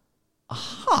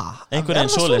einhvern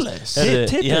veginn svoleiðis.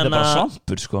 Tippið er bara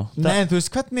svampur sko. Nei, þú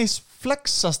veist, hvernig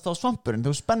flexast á svampurinn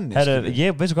þú spennir?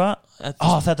 Ég veistu hvað,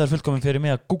 þetta er fullkominn fyrir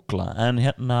mig að googla. En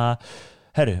það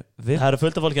eru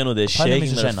fullt af fólki að núti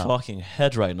shaking their fucking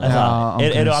head right now.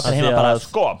 Eru allir heima bara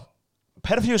sko,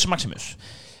 Perfius Maximus.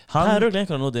 Það er auðvitað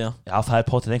einhvern núti, já. Já, það er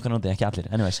potið einhvern núti, ekki allir.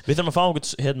 Anyways. Við þurfum að fá okkur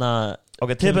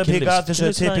ok, tippi, þessu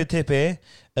tippi.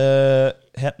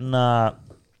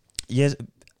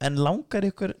 En langar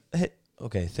ykkur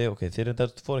Ok, þeir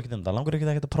fóru ekkert það. Langar ykkur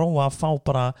ekkert að prófa að fá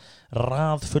bara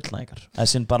rað fullnægingar.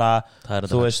 Þessin bara,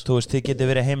 þú veist, þið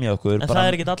getið verið heim hjá okkur. En það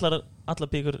er ekkert allar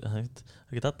píkur, það er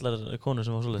ekkert allar konur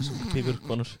sem var svoleiðis, píkur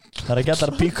konur. Það er ekki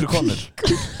allar píkur konur.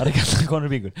 Það er ekki allar konur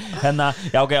píkur.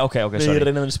 Já, ok, sorry. Við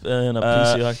reynum að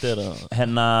písi hægt er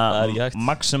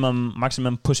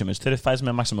maximum pussimus. Þeir eru fæðis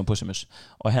með maximum pussimus.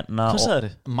 Hvað sagður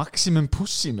þið? Maximum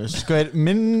pussimus? Sko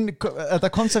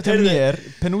þetta koncept hjá mér,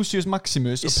 Penusius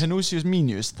Maximus og Penusius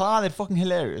Minius, það er fucking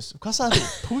hilarious. Hvað sagði þú?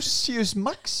 Pussius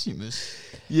Maximus?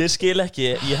 Ég skil ekki,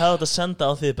 ég hefði þetta að senda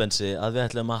á þig Bensi að við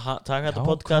ætlum að taka þetta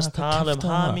podcast, tala um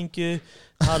hamingju,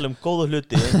 tala um góða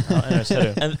hluti.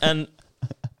 En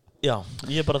já,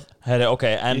 ég bara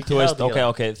en þú veist,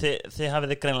 ok, þið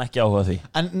hafið þið greinlega ekki áhuga því.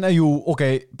 En jú, ok,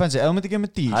 Bensi, ef þú myndir gefa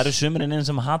mig díl. Það eru sumurinn inn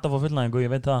sem hata fór fullnægingu,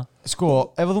 ég veit það. Sko,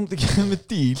 ef þú myndir gefa mig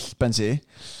díl, Bensi,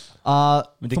 að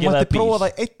þú mætti prófa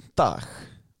það einn dag,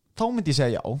 þá myndi ég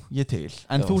segja já, ég til.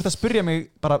 En þú ert að spyrja mig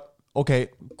bara, ok,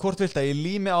 hvort vilt að ég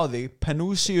lími á þig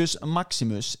Penusius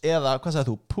Maximus eða, hvað sagði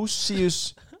þú, Pussius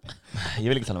Ég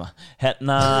vil ekki tala um það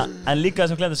hérna, en líka það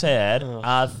sem glemt að segja er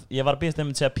að ég var að býðast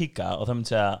þeim að segja píka og það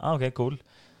myndi segja, ok, cool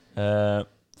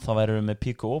þá værum við með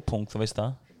píku og pung, þú veist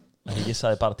það ég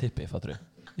sagði bara tippi, fattur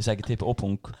ég sagði ekki tippi og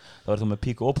pung, þá verður þú með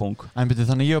píku og pung En byrju,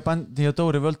 þannig ég og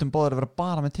Dóri völdum bóður að vera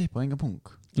bara með tipp og enga pung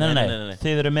nei,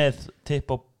 þið eru með tipp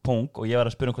og pung og ég var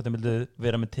að spyrja hvort þið vildu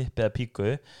vera með tippi eða píku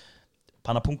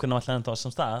panna pungunum alltaf enda á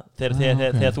þessum stað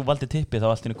þegar þú valdi tippi þá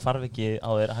alltaf hvarf ekki á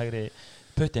þér hægri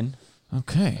puttinn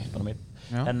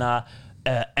en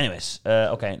anyways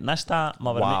ok, næsta má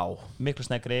vera miklu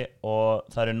snegri og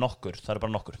það eru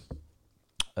bara nokkur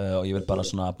og ég vil bara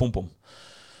svona búm búm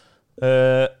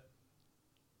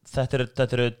þetta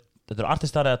eru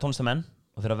artistar eða tónlistamenn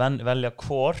og þeir að velja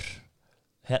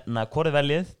hvorið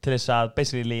veljið til þess að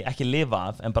basically ekki lifa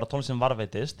af en bara tónlistin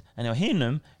varveitist en hjá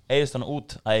hinum eigist hann út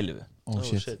að eilifu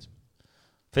shit.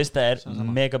 Fyrsta er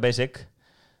mega basic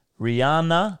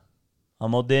Rihanna á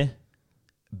móti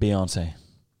Beyoncé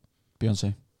Byrja,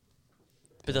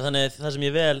 þannig það sem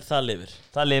ég vel, það lifir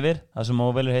það sem þú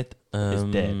velur heitt is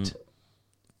dead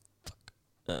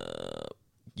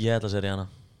Ég ætla að segja Rihanna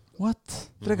What?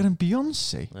 Frekar en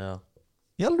Beyoncé? Já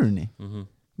Í alvörunni? -hmm.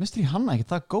 Hanna ekki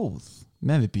það góð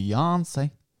með við Beyoncé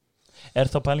Er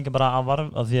þá pælingin bara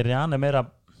að því Rihanna er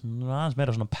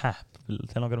meira svona pep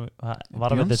þegar langar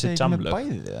varfið þessi jamlög Beyoncé ekki með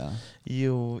bæði?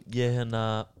 Jú, ég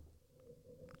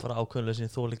bara ákveðinlega sem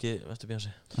ég þól ekki eftir Beyoncé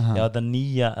Já, þetta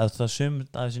nýja, það sum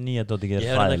að þessi nýja dóti Ég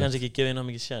hef þetta kannski ekki gefið ná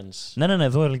mikið sjens Nei,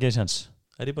 þú er ekki gefið sjens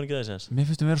Er ég búin að gefa það sjens? Mér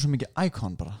finnst vera svo mikið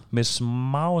icon bara Mér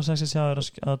smá sexist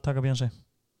að taka Beyoncé Er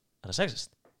það sexist?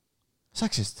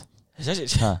 Sexist?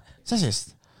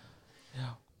 Sexist? Já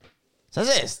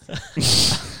Sexist?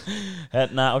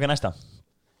 Ok, næsta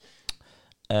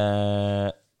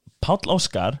Páll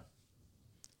Óskar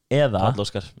Páll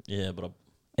Óskar, ég er bara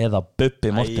eða Bubbi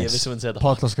Ég Mortens vissi að segja þetta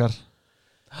Páll Óskar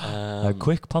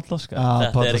Quick Páll Óskar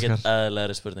Þetta er ekkert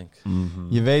eðlilegri spurning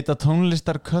Ég veit að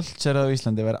tónlistarkultúr á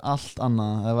Íslandi væri allt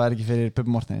annað það væri ekki fyrir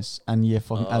Bubbi Mortens en ég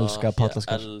fokkin elska Páll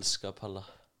Óskar Ég elska Palla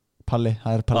Palli,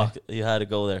 það er Palli You had to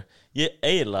go there Ég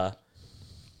eiginlega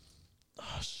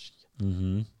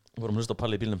vorum að hlusta á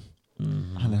Palli í bílnum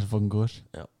Hann er svo fokkin góður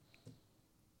Já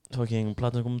Fucking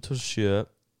platan kom 2007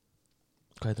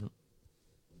 Hvað heitir hún?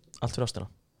 Allt fyrir ástina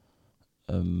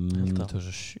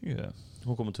 2007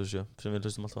 Hún kom 2007 sem við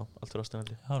hlustum alltaf Allt fyrir ástina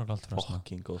Allt fyrir ástina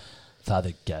Fucking góð Það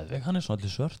er geðveik, hann er svona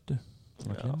allir svörtu Já,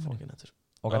 fucking nettur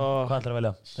Ok, hvað ætlar að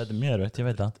velja? Þetta er mjög veitt, ég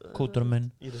veit það Kúturum minn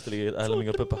Ég hlusta líka eðla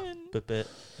mingar Bubbi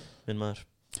minn maður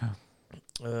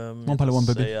One Palli, one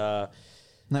Bubbi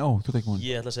Nei, þú tekir hún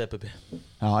Ég ætla að segja Bubbi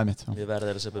Já, einmitt Ég verði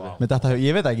að segja Bubbi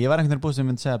Ég veit ekki, ég var einhvern veginn búið sem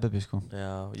myndi segja Bubbi sko.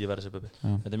 Já, ég verði að segja Bubbi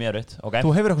Þetta er mjög veitt, ok Þú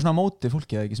hefur eitthvað svona móti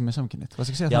fólki eða ekki sem er samkynnið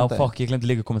Já, fokk, ég glemdi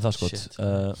líka að koma það skot Shit.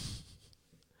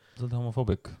 Þú ert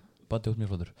homofóbik Bati út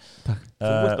mjög flottur Takk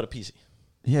Þú ert bara PC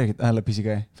Ég er ekkert eðla PC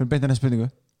gæi Fyrir beint að næsta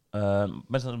spurningu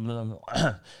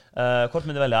Hvort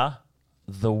myndi velja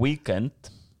The Weeknd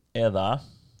eða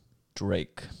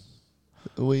Drake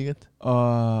The Weeknd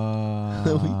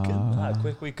The Weeknd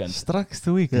Quick Weeknd Strax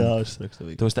The Weeknd Já, strax The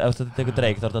Weeknd Þú veist, ef þetta tekur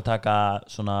Drake þá er þetta að taka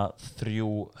svona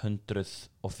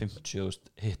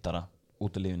 350.000 hittara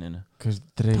út af lífininu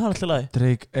Það er alltaf lagi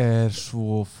Drake er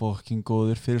svo fucking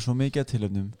góður fyrir svo mikið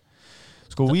tilöfnum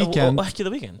Sko Weeknd Og ekki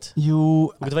The Weeknd Jú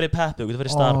Þú getur verið Peppi, þú getur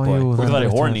verið Starboy jú, Þú getur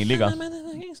verið horny líka Þú getur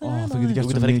Þú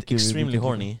getur verið extremely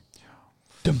horny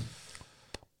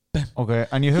Ok,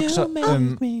 en ég hugsa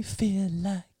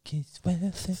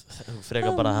Freka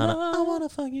bara hana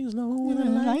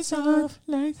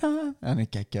Hann er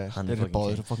geggjaður Hann er Þeir eru fucking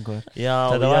báðir king. svo fucking góður Já,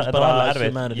 Þetta var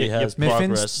erfitt. Humanity Ég- has Mér progressed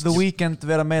finnst The Weeknd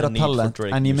vera meira The need for talent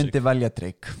Drake En ég music. myndi velja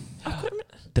Drake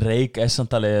Drake er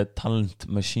samt alveg talent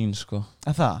machine sko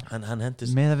En það? Hann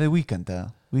hendist Með að við Weeknd eða?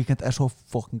 Weeknd er svo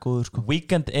fucking góður sko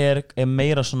Weeknd er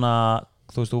meira svona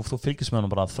þú veist, þú fylgist með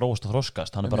hann bara að þróast og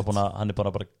þroskast hann er bara búin að,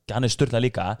 hann er styrlað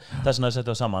líka þess vegna setja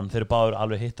það saman, þeir eru báður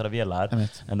alveg hittar að vélar,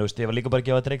 en þú veist, ég var líka bara að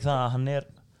gefa Drake það að hann er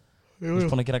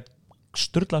búin að gera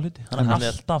styrlað hluti, hann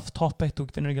er alltaf topp 1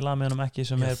 og finnur ekki lag með hann ekki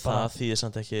sem er bara Það þýðir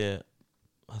samt ekki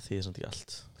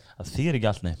allt það þýðir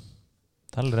ekki allt, nei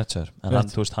það er alveg rétt sér, en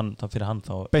hann, þú veist, það fyrir hann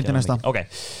þá Beinti næsta. Ok,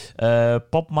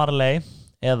 Bob Marley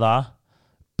eða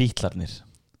Beatlarnir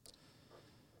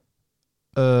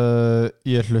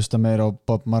Ég hlusta meira á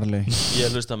Bob Marley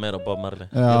Ég hlusta meira á Bob Marley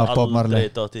Já, Ég hef Bob Marley.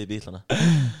 aldrei dottið í bílana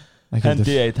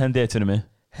Hendi eitt fyrir mig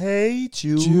Hey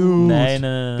Jude. Nei,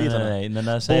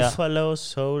 að segja Buffalo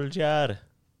Soldier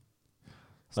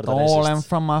Var þetta Stolen racist?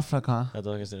 from Africa Þetta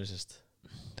var kannski racist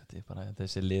Þetta er bara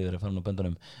þessi liður að fara á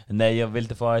böndunum. Nei, ég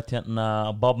vildi fá eitt hérna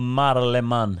Bob Marley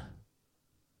mann.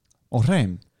 Og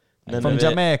hreim Nei, From við-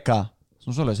 Jamaica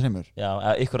Svona svoleiðis hreimur Já,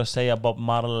 ykkur að segja Bob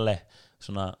Marley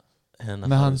svona hérna,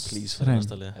 Með hans please, hreim.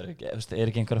 næsta liða. Er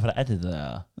ekki einhver að fara að edita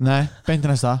það? Nei, beinti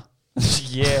næsta.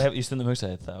 Ég hef í stundum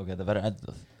hugsað það, ok, það verður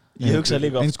editað. Ég hugsaði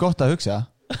líka Eins gott að hugsa.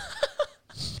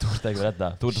 Þú ert ekki að edita,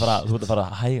 þú ert að fara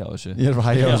að hæga á þessu. Ég er bara að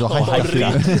hægja þessu og hægja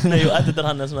og Nei, og editor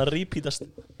hann er svona repeatast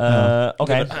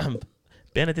Ok,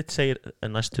 Benedikt segir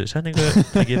næstu setningu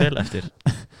Tekið vel eftir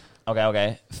ok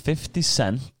 50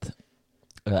 Cent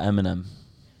eða Eminem.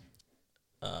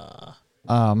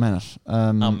 Menar.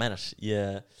 Mennars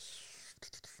Ég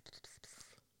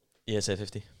segi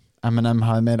 50 Eminem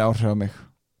hafi meira áhrif á mig.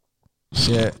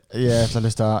 Ég ætla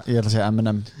að segja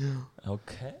Eminem.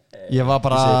 Ok. Ég var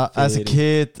bara, Ég segi as a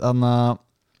kid, þannig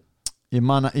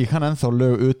að ég kann ennþá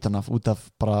lög út af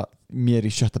bara mér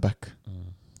í sjötta bekk.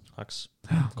 Hax,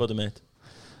 góðum með eitt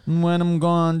When I'm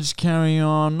gone, just carry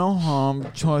on, no harm,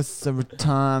 choice every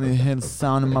time you hear the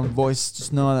sound of my voice,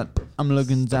 just know that I'm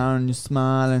looking down and you're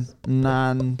smiling, and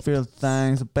I don't feel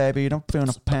things, so baby, don't feel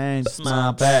no pain, just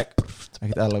smile back.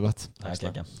 Ekkert eðla gott.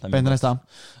 Beinti næsta.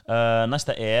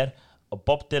 Næsta er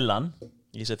Bob Dylan.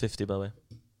 Ég segi 50 by the way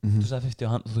Þú sagði 50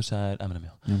 og þú sagði Eminem,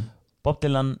 já. Bob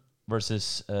Dylan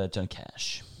versus Johnny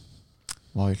Cash.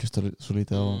 Vá, ég hlusta svo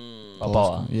lítið á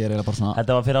báða. Ég er eiginlega bara svona.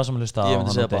 Þetta var fyrir á sem að hlusta á. Ég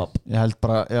myndi segja Bob Ég held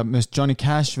bara, mér finnst Johnny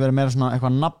Cash verið meira svona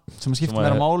eitthvað nafn sem skiptir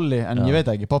meira máli, en ég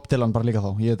veit ekki, Bob Dylan bara líka þá.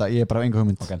 Ég er bara enga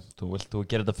hugmynd. Ok, þú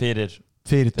gerir þetta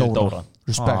fyrir Dóra.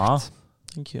 Respect.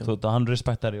 Thank you Hann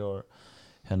respektar your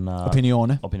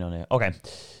Opinioni. Ok.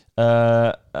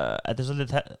 Þetta er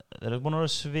svolítið, þeir eru búin að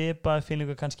vera svipa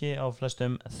fílingu kannski á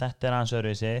flestum. Þetta er aðeins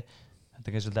öðruvísi. Þetta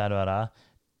er kannski svolítið erfiðara.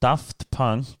 Daft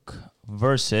Punk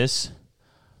versus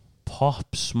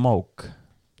Pop Smoke.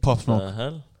 Pop Smoke.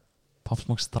 Pop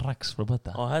Smoke strax frá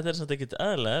betta. Þetta er samt ekkert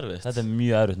eðlilega erfitt. Þetta er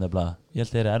mjög erfitt nefnilega. Ég held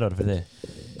að það er erfiðar fyrir þig.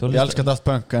 Ég elskar Daft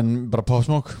Punk en bara Pop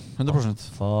Smoke 100%.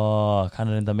 Fuck,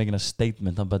 hann er reynda mikið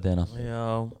statement hann bettið hérna.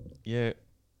 Já,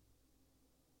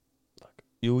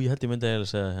 Jú, ég held ég myndi eiginlega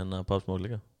segja hérna Pop Smoke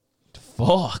líka.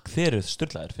 Fuck, þeir eru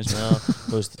sturlaðir, finnst mér. Já,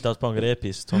 þú veist, Daft Punk er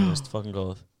epís, tónlist fucking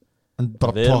góð.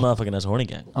 Við erum að fucking þessa Horny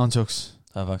Gang. Án jokes.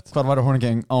 Það er fakt. Hvar væri Horny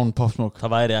Gang án Pop Smoke?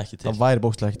 Það væri ekki til. Það væri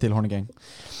bókstlega ekki til Horny Gang.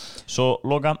 Svo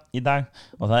loka í dag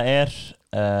og það er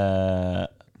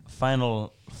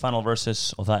final versus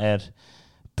og það er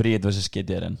Bríð versus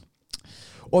GTRN.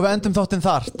 Og við endum þáttinn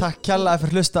þar. Takk kærlega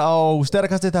fyrir að hlusta á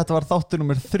Sterakastið. Þetta var þáttur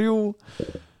nummer 3.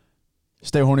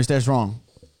 Stay horny, stay strong.